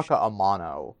Yoshitaka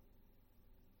Amano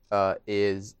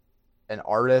is an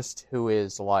artist who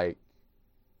is, like,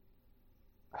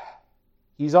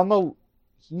 he's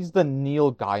the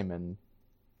Neil Gaiman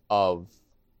of,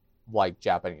 like,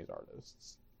 Japanese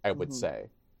artists, I would say.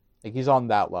 Like, he's on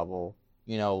that level.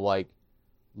 You know, like,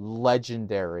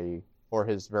 legendary for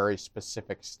his very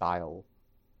specific style.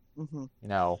 Mm-hmm. You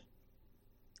know.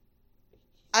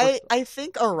 I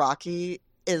think Araki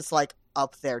is, like,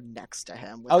 up there next to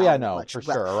him. Oh yeah, no, for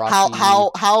sure. Araki...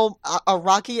 How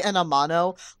Araki and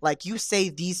Amano, like, you say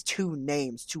these two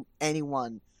names to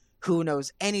anyone who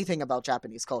knows anything about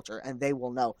Japanese culture, and they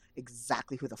will know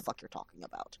exactly who the fuck you're talking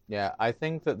about. Yeah, I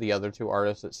think that the other two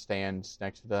artists that stand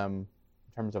next to them,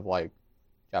 in terms of, like,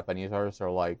 Japanese artists, are,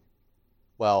 like,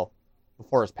 well,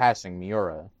 before his passing,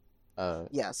 Miura.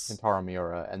 Yes. Kentaro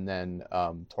Miura, and then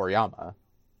Toriyama.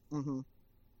 Mm-hmm.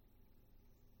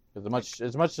 Because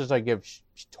as much as I give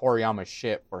Toriyama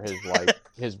shit for his, like,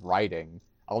 his writing,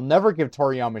 I'll never give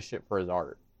Toriyama shit for his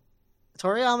art.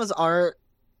 Toriyama's art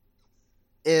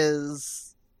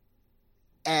is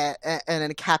an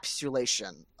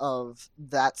encapsulation of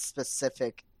that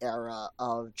specific era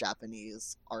of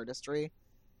Japanese artistry.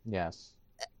 Yes.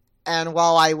 And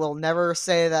while I will never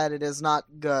say that it is not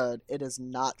good, it is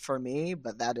not for me,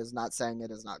 but that is not saying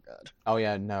it is not good. Oh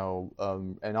yeah, no.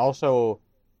 And also,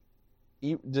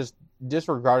 just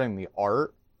disregarding the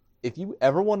art, if you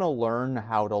ever want to learn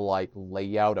how to, like,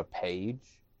 lay out a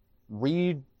page,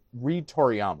 read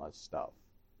Toriyama's stuff.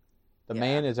 The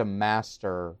man is a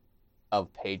master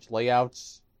of page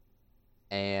layouts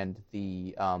and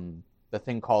the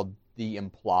thing called the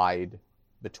implied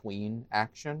between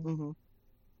action. Mm-hmm.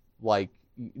 Like,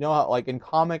 you know how, like, in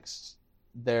comics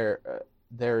there's a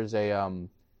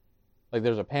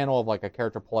there's a panel of, like, a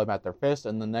character pulling out their fist,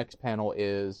 and the next panel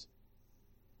is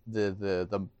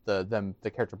the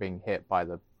character being hit by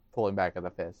the pulling back of the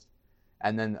fist.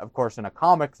 And then, of course, in a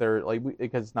comic, they're like,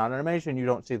 because it's not animation, you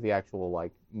don't see the actual,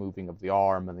 like, moving of the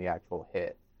arm and the actual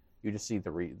hit. You just see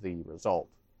the result.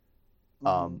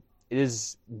 Mm-hmm. It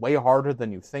is way harder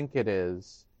than you think it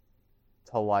is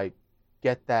to, like,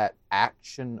 get that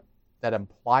action, that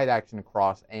implied action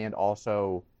across, and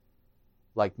also,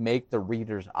 like, make the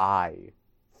reader's eye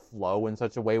flow in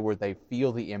such a way where they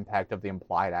feel the impact of the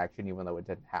implied action even though it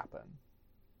didn't happen.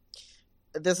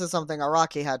 This is something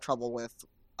Araki had trouble with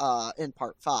in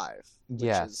part 5.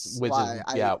 Yes, we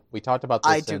talked about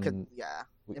this.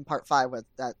 In part 5 with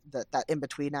that in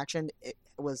between action, it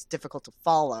was difficult to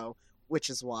follow, which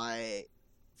is why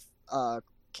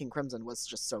King Crimson was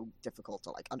just so difficult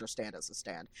to, like, understand as a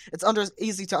stand. It's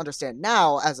easy to understand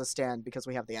now as a stand because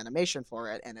we have the animation for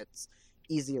it, and it's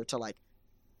easier to like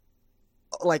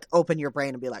open your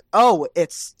brain and be like, oh,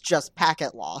 it's just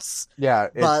packet loss. Yeah.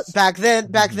 But back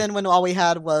then when all we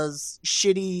had was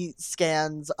shitty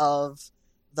scans of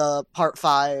the part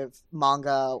 5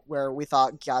 manga where we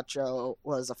thought Gyacho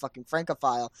was a fucking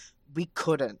francophile, we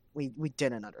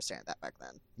didn't understand that back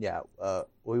then. Yeah.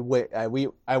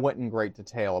 I went in great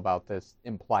detail about this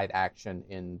implied action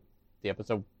in the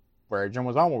episode where Jim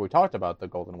was on, where we talked about the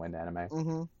Golden Wind anime.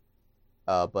 Mm-hmm.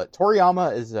 But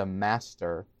Toriyama is a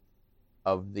master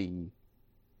of the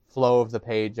flow of the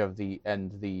page and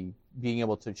the being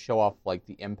able to show off, like,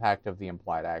 the impact of the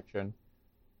implied action.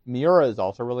 Miura is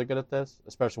also really good at this,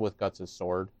 especially with Guts'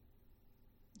 sword.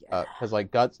 Yeah. Because, like,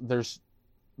 Guts, there's,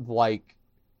 like,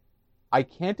 I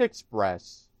can't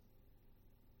express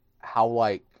how,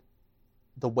 like,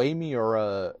 the way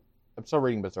Miura... I'm still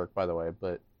reading Berserk, by the way,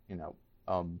 but, you know,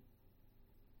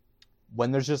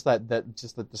 when there's just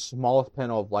the smallest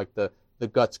panel of, like, the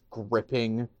Guts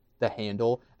gripping the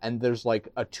handle, and there's, like,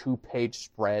 a 2-page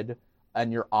spread,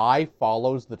 and your eye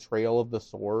follows the trail of the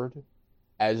sword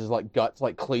as, like, Guts,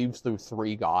 like, cleaves through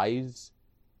 3 guys,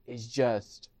 is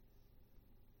just...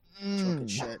 It's good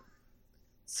shit.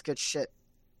 It's good shit.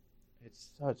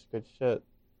 It's such good shit.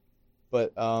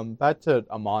 But, back to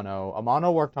Amano.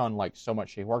 Amano worked on, like, so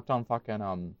much. He worked on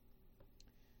fucking,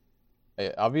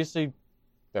 obviously,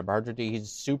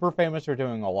 he's super famous for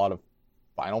doing a lot of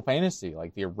Final Fantasy,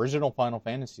 like the original Final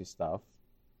Fantasy stuff,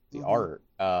 the art.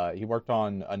 He worked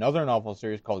on another novel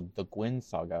series called The Gwyn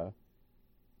Saga.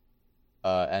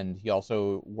 And he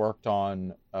also worked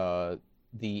on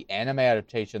the anime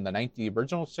adaptation, the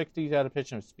original 60s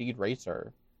adaptation of Speed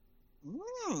Racer.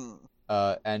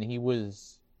 And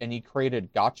he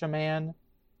created Gatchaman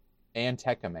and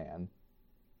Tekkaman.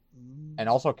 And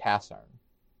also Kasern.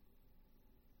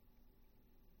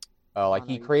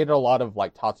 He created a lot of,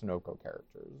 like, Tatsunoko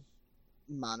characters.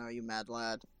 Mano, you mad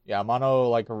lad. Yeah, Mano,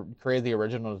 like, created the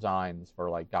original designs for,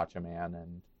 like, Gatchaman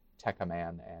and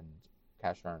Tekkaman and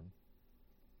Kasern.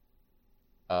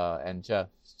 And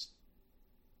just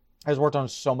has worked on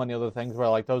so many other things where,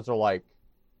 like, those are, like,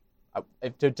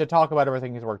 to talk about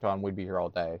everything he's worked on, we'd be here all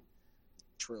day.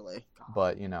 Truly. God.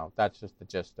 But, you know, that's just the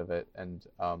gist of it. And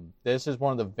this is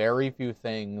one of the very few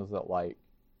things that, like,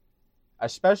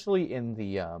 especially in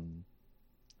the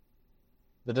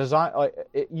design, like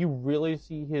you really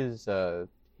see his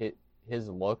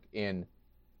look in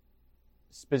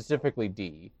specifically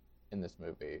D in this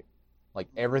movie. Like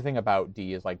everything about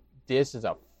D is like, this is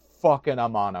a fucking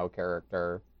Amano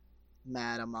character.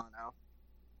 Mad Amano.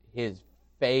 His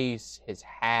face, his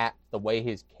hat, the way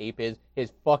his cape is,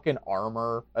 his fucking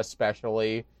armor,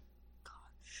 especially.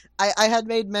 God. I had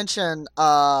made mention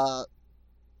that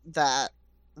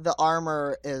the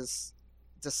armor is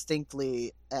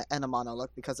distinctly an Amano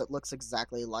look because it looks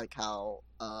exactly like how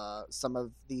some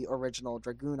of the original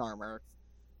Dragoon armor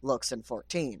looks in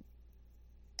 14.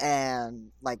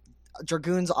 And like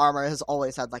Dragoon's armor has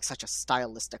always had like such a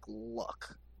stylistic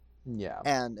look. Yeah.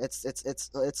 And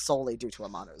it's solely due to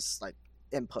Amano's like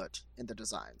input in the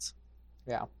designs.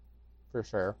 Yeah, for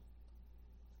sure.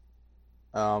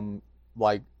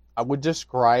 Like I would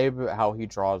describe how he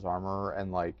draws armor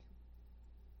and like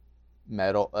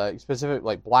metal, specific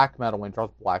like black metal. When he draws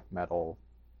black metal,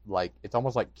 like it's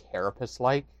almost like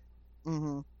carapace-like.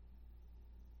 Mm-hmm.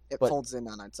 It folds in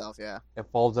on itself, yeah. It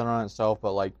folds in on itself,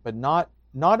 but not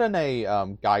in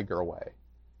a Geiger way.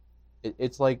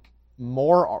 It's like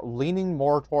more leaning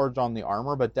more towards on the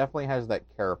armor, but definitely has that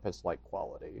carapace-like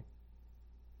quality.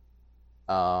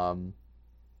 But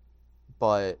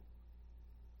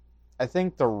I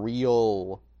think the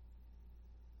real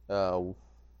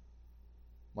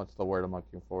what's the word I'm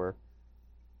looking for?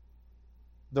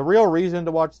 The real reason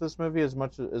to watch this movie, as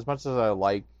much as I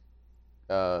like,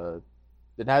 it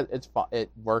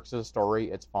works as a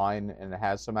story, it's fine, and it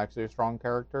has some actually strong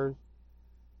characters.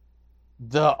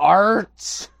 The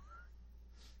art,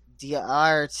 the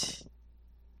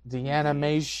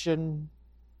animation.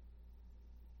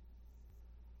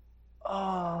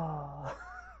 Oh.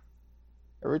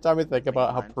 Every time I think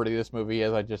about how pretty this movie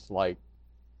is, I just like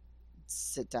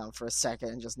sit down for a second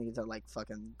and just need to like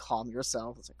fucking calm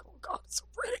yourself. It's like, oh god, it's so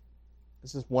pretty.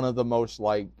 This is one of the most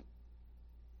like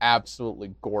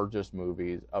absolutely gorgeous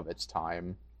movies of its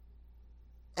time.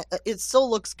 It still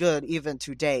looks good even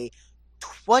today,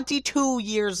 22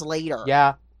 years later.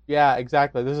 Yeah,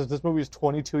 exactly. This movie is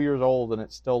 22 years old and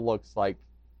it still looks like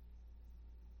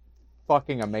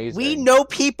fucking amazing. We know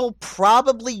people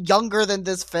probably younger than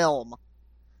this film.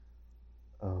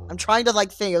 Oh. I'm trying to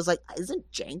like think. I was like,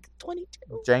 isn't Jank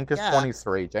 22? Jank is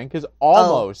 23. Jank is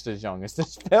almost as young as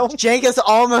this film. Jank is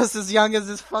almost as young as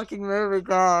this fucking movie.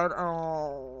 God,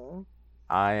 oh.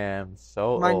 I am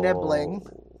so My old. nibbling.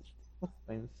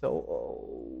 I'm so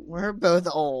old. We're both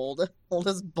old. Old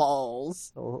as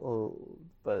balls. So old.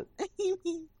 But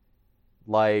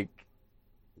like,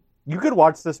 you could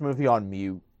watch this movie on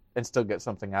mute and still get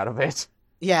something out of it.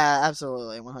 Yeah,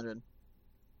 absolutely. 100.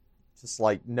 Just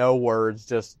like no words,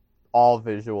 just all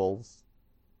visuals.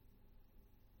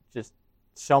 Just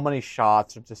so many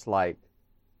shots of just like,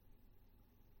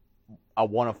 I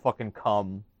want to fucking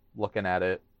come looking at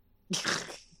it.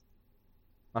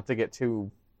 Not to get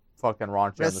too fucking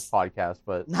raunchy on this podcast,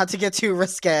 but not to get too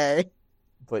risque.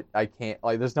 But I can't,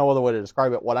 like, there's no other way to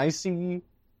describe it. When I see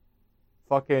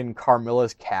fucking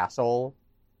Carmilla's castle,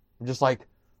 I'm just like,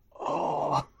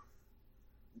 oh,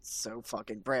 it's so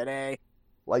fucking pretty.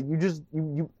 Like,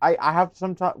 I have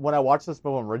sometimes, when I watched this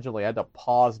film originally, I had to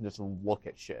pause and just look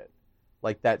at shit.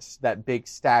 Like, that big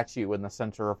statue in the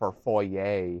center of her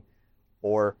foyer.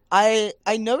 Or I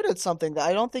noted something that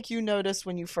I don't think you noticed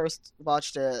when you first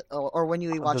watched it, or when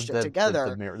you watched it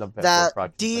together,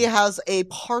 that D has a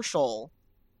partial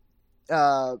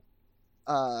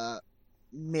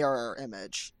mirror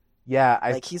image. Yeah,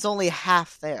 like he's only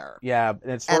half there. Yeah,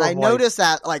 and I noticed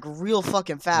that like real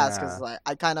fucking fast because like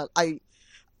I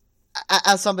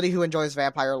as somebody who enjoys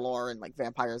vampire lore and like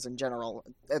vampires in general,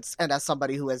 and as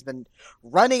somebody who has been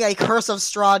running a Curse of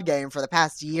Strahd game for the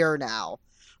past year now,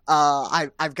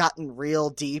 I've gotten real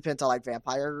deep into like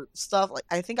vampire stuff. Like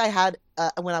I think I had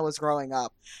when I was growing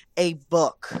up a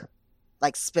book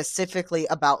like specifically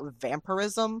about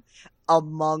vampirism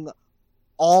among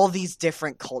all these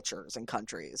different cultures and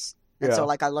countries. And so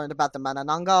like I learned about the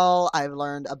Manananggal, I've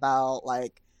learned about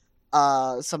like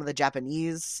some of the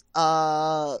Japanese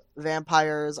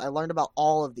vampires. I learned about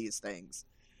all of these things.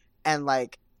 And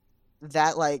like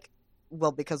that, like,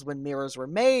 well, because when mirrors were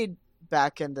made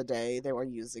back in the day, they were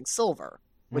using silver,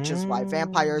 which is why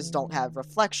vampires don't have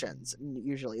reflections.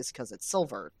 Usually it's because it's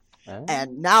silver.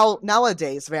 And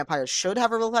nowadays vampires should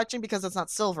have a reflection because it's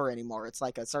not silver anymore. It's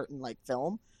like a certain like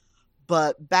film.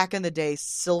 But back in the day,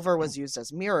 silver was used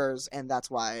as mirrors, and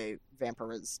that's why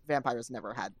vampires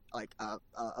never had like a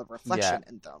reflection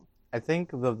in them. I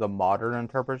think the modern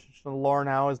interpretation of the lore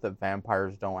now is that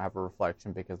vampires don't have a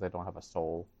reflection because they don't have a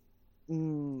soul.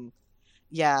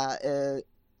 Yeah,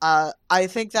 I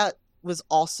think that was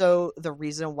also the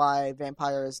reason why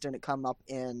vampires didn't come up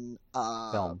in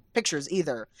pictures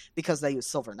either, because they use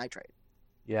silver nitrate.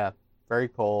 Yeah, very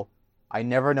cool. I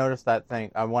never noticed that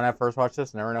thing when I first watched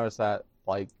this. Never noticed that.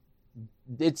 Like,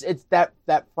 it's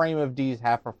that frame of D's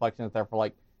half reflection is there for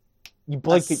like you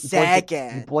blink,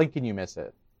 you blink and you miss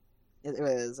it. It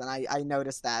is, and I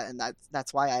noticed that, and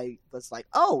that's why I was like,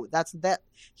 oh, that's that.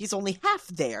 He's only half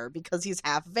there because he's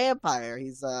half vampire.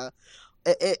 He's a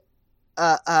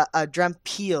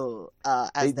Drampeel,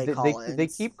 as they call it. They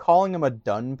keep calling him a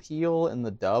Dunpeel in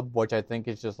the dub, which I think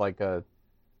is just like a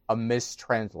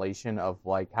mistranslation of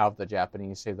like how the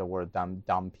Japanese say the word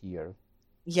Dampier.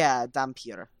 Yeah,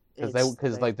 Dampier.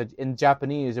 Because like in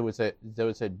Japanese it was a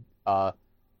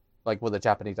like with a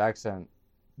Japanese accent.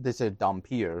 They said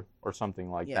Dampier or something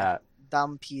like that.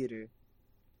 Dampier.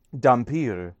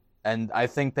 And I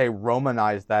think they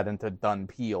romanized that into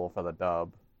Dunpeel for the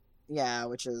dub. Yeah,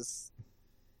 which is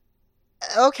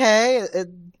okay.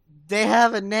 They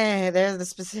have a name. They're the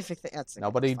specific thing.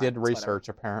 Nobody did research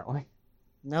apparently.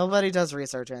 Nobody does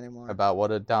research anymore about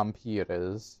what a Dampier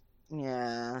is.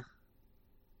 Yeah.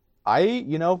 For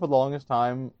the longest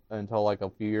time until like a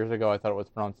few years ago, I thought it was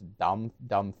pronounced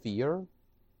Damfier.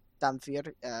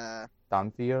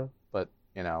 Damfier, but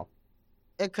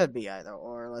it could be either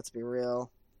or. Let's be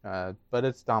real. But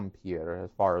it's Dampier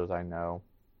as far as I know.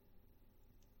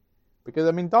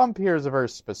 Because Dampier is a very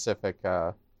specific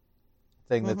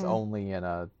thing that's only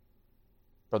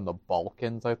from the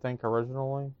Balkans, I think,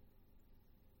 originally.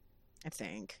 I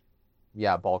think.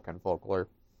 Yeah, Balkan folklore.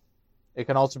 It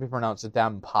can also be pronounced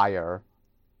Dampire,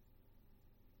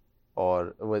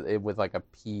 or with like a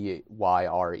Pyre,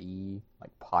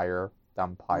 like pyre,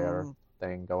 Dampire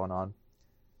thing going on.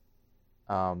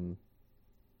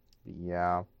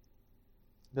 Yeah.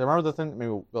 I remember the thing that made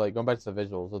me, like, going back to the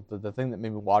visuals, the thing that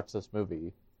made me watch this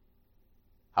movie.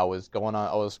 I was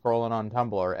scrolling on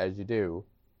Tumblr as you do,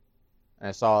 and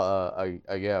I saw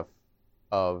a GIF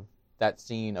of that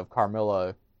scene of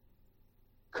Carmilla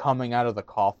coming out of the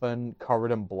coffin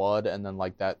covered in blood, and then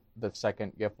like the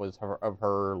second GIF was of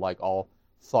her like all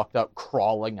fucked up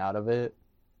crawling out of it.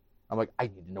 I'm like, I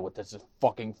need to know what this is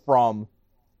fucking from,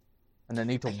 and I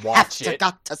need to watch it.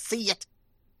 Got to see it.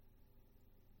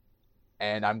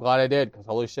 And I'm glad I did, because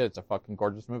holy shit, it's a fucking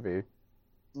gorgeous movie.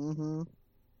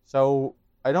 So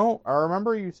I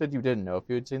remember you said you didn't know if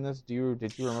you had seen this. Did you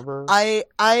remember? I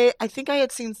think I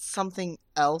had seen something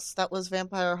else that was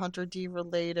Vampire Hunter D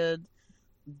related,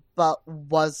 but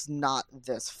was not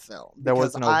this film. There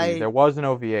was an OVA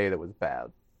that was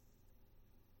bad.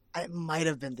 It might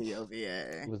have been the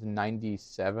OVA. It was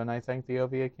 97, I think the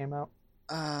OVA came out.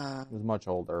 It was much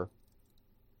older.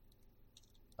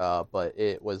 But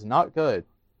it was not good.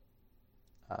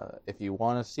 If you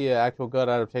want to see an actual good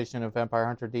adaptation of Vampire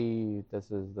Hunter D,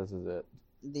 this is it.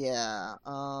 Yeah.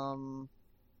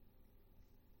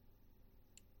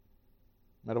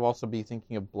 Might have also be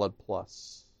thinking of Blood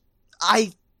Plus.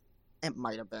 It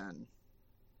might have been.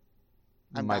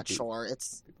 I'm not sure.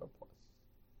 It's.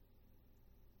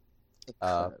 It could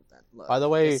have been. Look, by the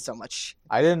way, so much.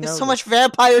 I didn't know. There's so much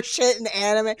vampire shit in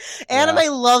anime.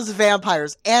 Anime loves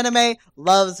vampires. Anime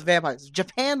loves vampires.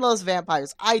 Japan loves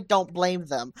vampires. I don't blame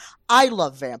them. I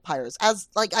love vampires. As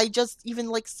like I just even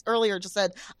like earlier just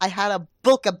said, I had a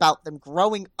book about them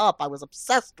growing up. I was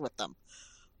obsessed with them.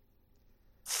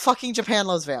 Fucking Japan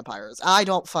loves vampires. I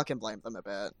don't fucking blame them a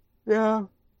bit. Yeah.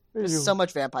 There's so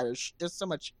much vampires. There's so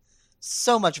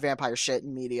much vampire shit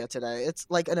in media today. It's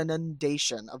like an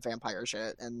inundation of vampire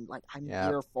shit, and like I'm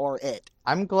here for it.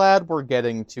 I'm glad we're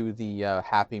getting to the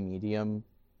happy medium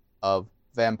of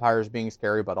vampires being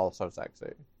scary but also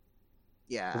sexy.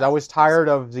 Yeah. Because I was tired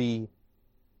of the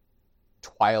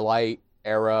Twilight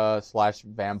era /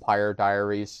 Vampire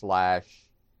Diaries / Blood,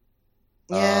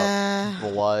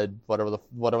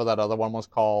 whatever that other one was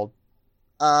called.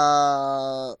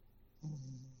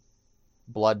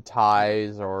 Blood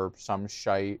Ties or some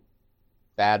shite.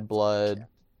 Bad Blood.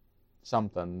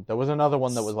 Something. There was another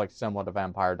one that was like similar to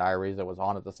Vampire Diaries that was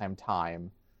on at the same time.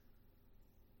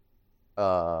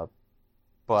 But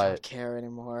I don't care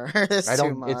anymore. I don't.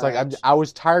 Too much. It's like I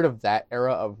was tired of that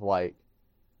era of like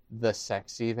the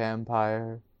sexy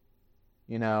vampire.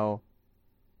 Don't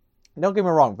get me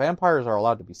wrong. Vampires are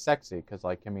allowed to be sexy because,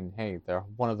 like, hey,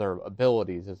 one of their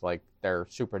abilities is like they're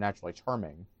supernaturally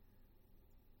charming.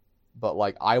 But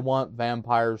like, I want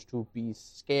vampires to be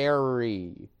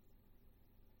scary.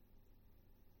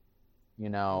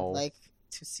 I'd like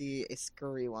to see a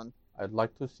scary one. I'd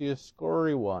like to see a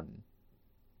scary one.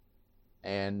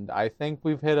 And I think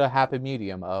we've hit a happy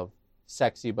medium of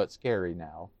sexy but scary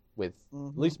now, with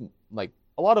at least like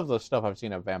a lot of the stuff I've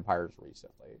seen of vampires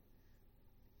recently.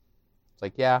 It's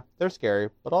like, yeah, they're scary,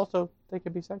 but also they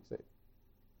can be sexy.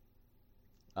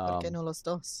 ¿Por qué no los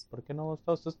dos? ¿Por qué no los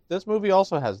dos? This movie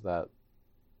also has that.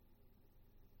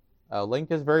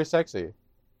 Link is very sexy,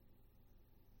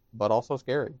 but also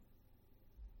scary.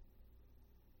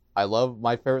 I love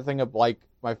my favorite thing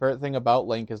about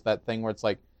Link is that thing where it's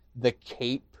like the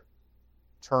cape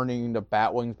turning into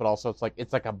bat wings, but also it's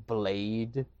like a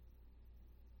blade,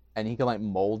 and he can like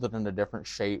mold it into different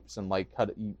shapes and like cut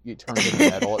it. You turn it into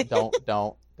metal.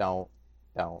 Don't.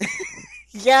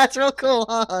 Yeah, it's real cool,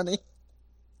 huh, honey?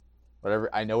 Whatever.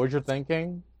 I know what you're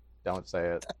thinking. Don't say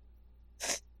it.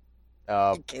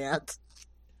 You can't.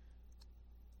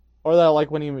 Or that, like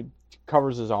when he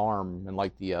covers his arm and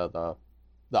like the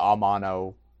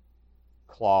Amano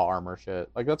claw armor shit.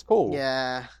 Like that's cool.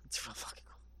 Yeah, it's real fucking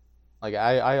cool. Like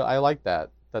I like that.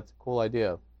 That's a cool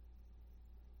idea.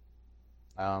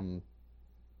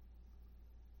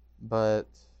 But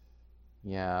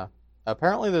yeah,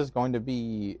 apparently there's going to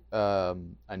be a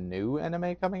new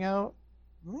anime coming out.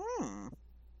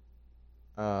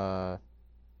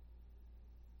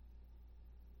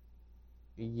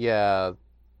 Yeah.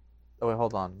 Oh wait,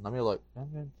 hold on. Let me look.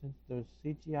 There's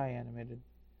CGI animated.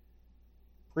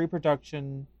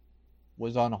 Pre-production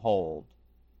was on hold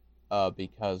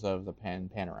because of the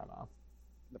panorama.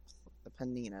 The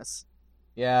paninas.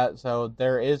 Yeah, so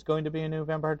there is going to be a new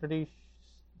Vampire Hunter D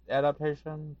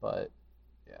adaptation, but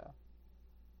yeah.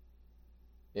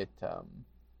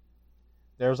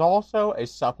 There's also a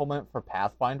supplement for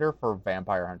Pathfinder for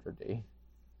Vampire Hunter D.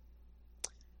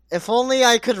 If only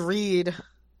I could read.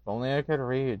 If only I could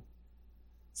read.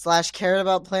 / cared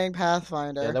about playing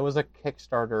Pathfinder. Yeah, there was a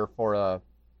Kickstarter for a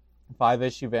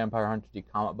 5-issue Vampire Hunter D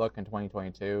comic book in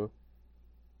 2022.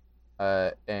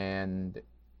 And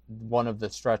one of the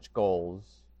stretch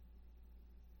goals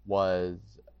was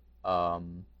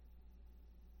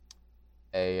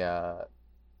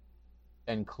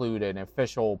include an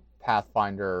official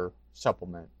Pathfinder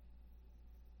supplement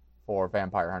for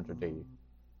Vampire Hunter D.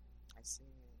 I see.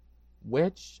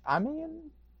 Which, I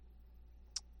mean,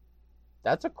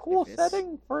 that's a cool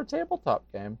setting for a tabletop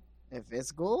game. If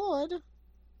it's good.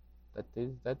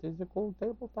 That is a cool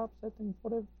tabletop setting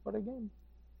for a game.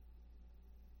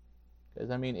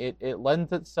 Because, I mean, it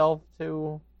lends itself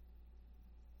to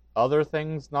other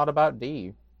things not about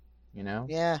D, you know?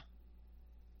 Yeah.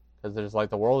 Because there's, like,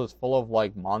 the world is full of,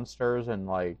 like, monsters and,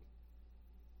 like,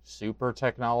 super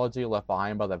technology left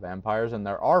behind by the vampires. And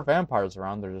there are vampires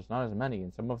around, there's just not as many.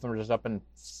 And some of them are just up in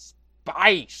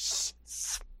space.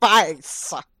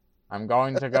 Spice! I'm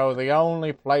going to go the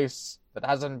only place that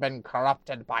hasn't been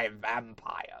corrupted by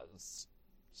vampires.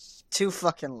 Too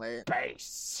fucking late.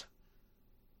 Space.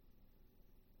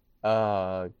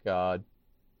 Oh, God.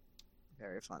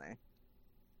 Very funny.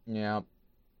 Yeah.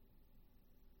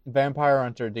 Vampire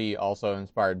Hunter D also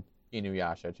inspired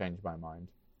Inuyasha, changed my mind.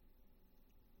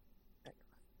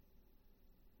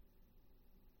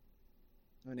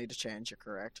 No need to change, you're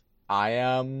correct. I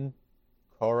am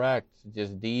correct.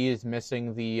 Just D is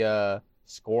missing the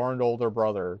scorned older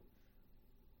brother.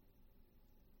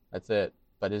 That's it.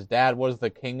 But his dad was the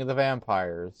king of the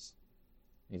vampires.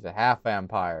 He's a half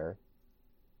vampire.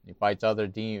 He fights other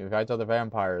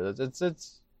vampires.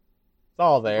 It's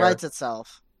all there. It writes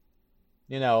itself.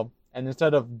 You know, and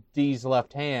instead of D's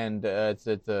left hand, it's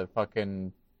a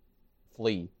fucking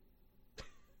flea.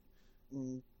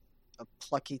 A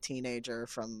plucky teenager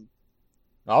from...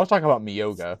 I was talking about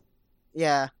Miyoga.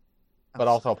 Yeah. But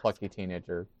also a plucky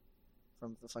teenager.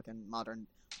 From the fucking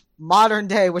modern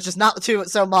day, which is not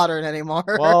so modern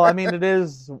anymore. Well, I mean, it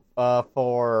is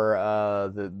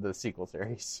for the sequel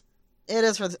series. It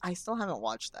is for... I still haven't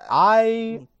watched that.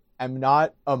 I am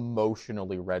not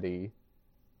emotionally ready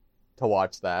to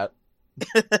watch that.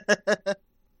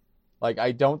 Like,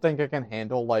 I don't think I can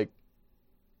handle, like...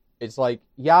 It's like,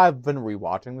 yeah, I've been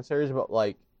rewatching the series, but,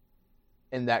 like,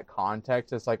 in that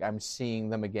context, it's like I'm seeing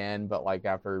them again, but, like,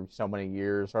 after so many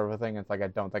years sort of a thing, it's like I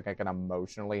don't think I can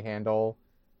emotionally handle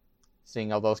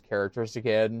seeing all those characters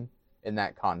again in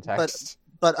that context.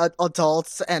 But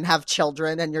adults and have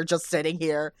children, and you're just sitting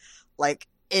here, like,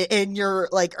 in your,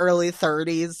 like, early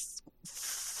 30s,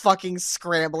 fucking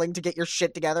scrambling to get your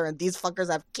shit together, and these fuckers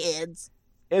have kids.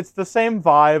 It's the same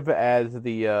vibe as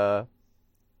the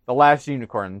Last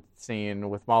Unicorn scene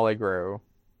with Molly Grew.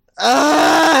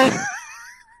 Isn't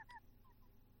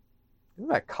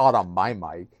that caught on my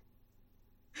mic?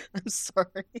 I'm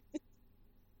sorry.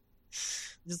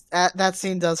 Just that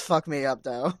scene does fuck me up,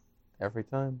 though. Every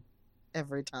time.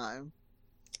 Every time.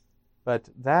 But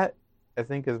that, I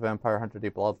think, is Vampire Hunter D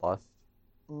Bloodlust.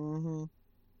 Mm-hmm.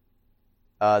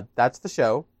 That's the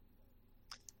show.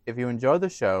 If you enjoy the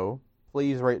show,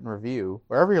 please rate and review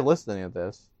wherever you're listening to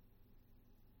this.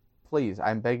 Please,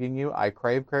 I'm begging you. I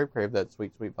crave that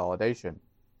sweet, sweet validation.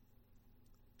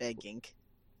 Begging.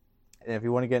 And if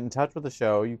you want to get in touch with the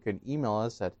show, you can email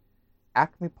us at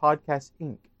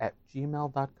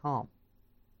acmepodcastinc@gmail.com.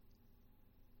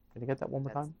 Can you get that one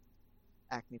more time?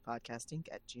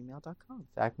 acmepodcastinc@gmail.com.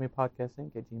 It's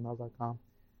acmepodcastinc@gmail.com.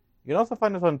 You can also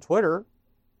find us on Twitter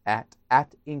at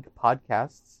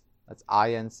 @IncPodcasts. That's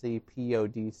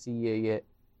INCPODCASTS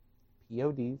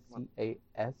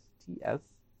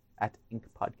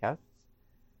 @IncPodcasts.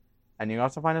 And you can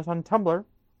also find us on Tumblr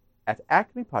at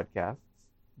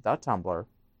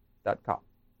acmepodcasts.tumblr.com.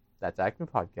 That's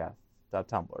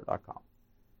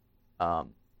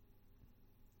acmepodcasts.tumblr.com.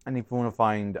 And if you want to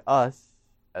find us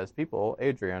as people,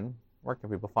 Adrian, where can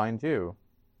people find you?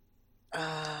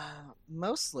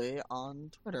 Mostly on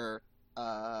Twitter,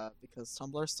 because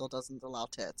Tumblr still doesn't allow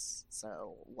tits,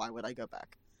 so why would I go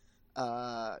back?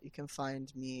 You can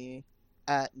find me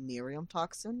at Nerium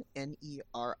Toxin,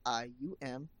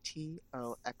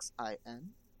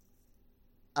 NERIUMTOXIN.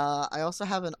 I also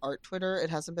have an art Twitter. It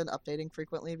hasn't been updating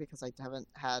frequently because I haven't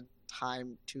had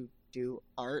time to do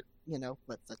art,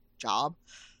 with the job.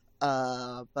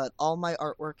 But all my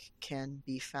artwork can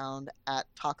be found at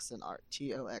Toxin Art,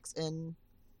 TOXINART.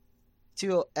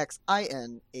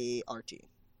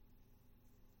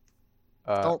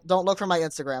 Don't look for my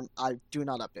Instagram. I do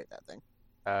not update that thing.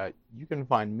 You can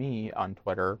find me on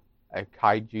Twitter at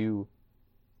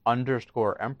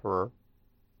Kaiju_Emperor.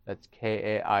 That's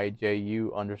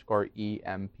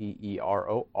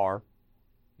KAIJU_EMPEROR.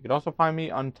 You can also find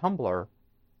me on Tumblr,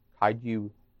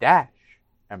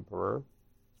 Kaiju-Emperor,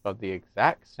 spelled the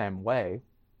exact same way.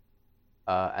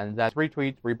 And that's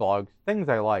retweets, reblogs, things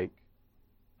I like,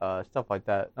 stuff like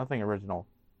that. Nothing original.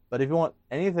 But if you want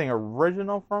anything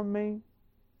original from me,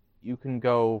 you can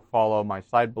go follow my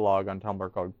side blog on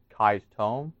Tumblr called Kai's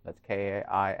Tome. That's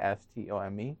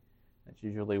KAISTOME. That's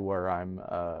usually where I'm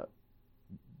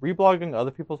reblogging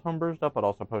other people's homebrew stuff, but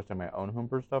also posting my own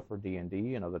homebrew stuff for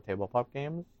D&D and other tabletop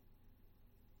games.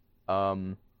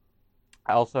 I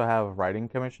also have writing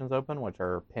commissions open, which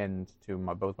are pinned to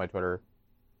both my Twitter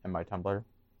and my Tumblr. If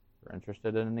you're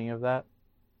interested in any of that,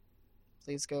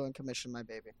 please go and commission my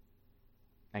baby.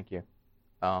 Thank you.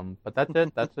 But that's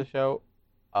it. That's the show.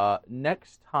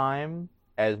 Next time,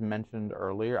 as mentioned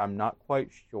earlier, I'm not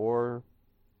quite sure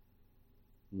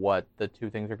what the two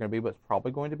things are going to be, but it's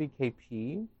probably going to be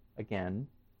KP again,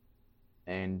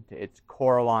 and it's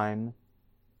Coraline,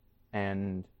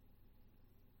 and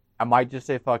I might just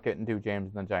say fuck it and do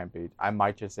James and the Giant Peach. I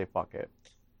might just say fuck it.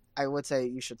 I would say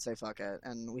you should say fuck it,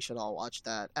 and we should all watch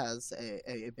that as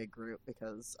a big group,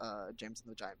 because James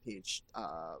and the Giant Peach,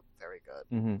 very good.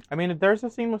 Mm-hmm. I mean, there's a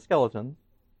scene with skeletons.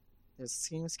 There's a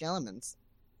scene with skeletons.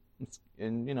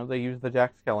 And, they use the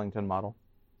Jack Skellington model.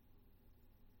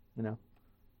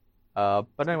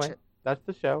 But anyway, that's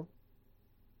the show.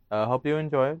 Hope you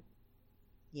enjoy it.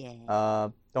 Yeah.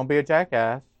 Don't be a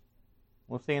jackass.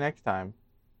 We'll see you next time.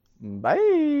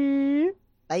 Bye.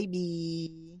 Bye.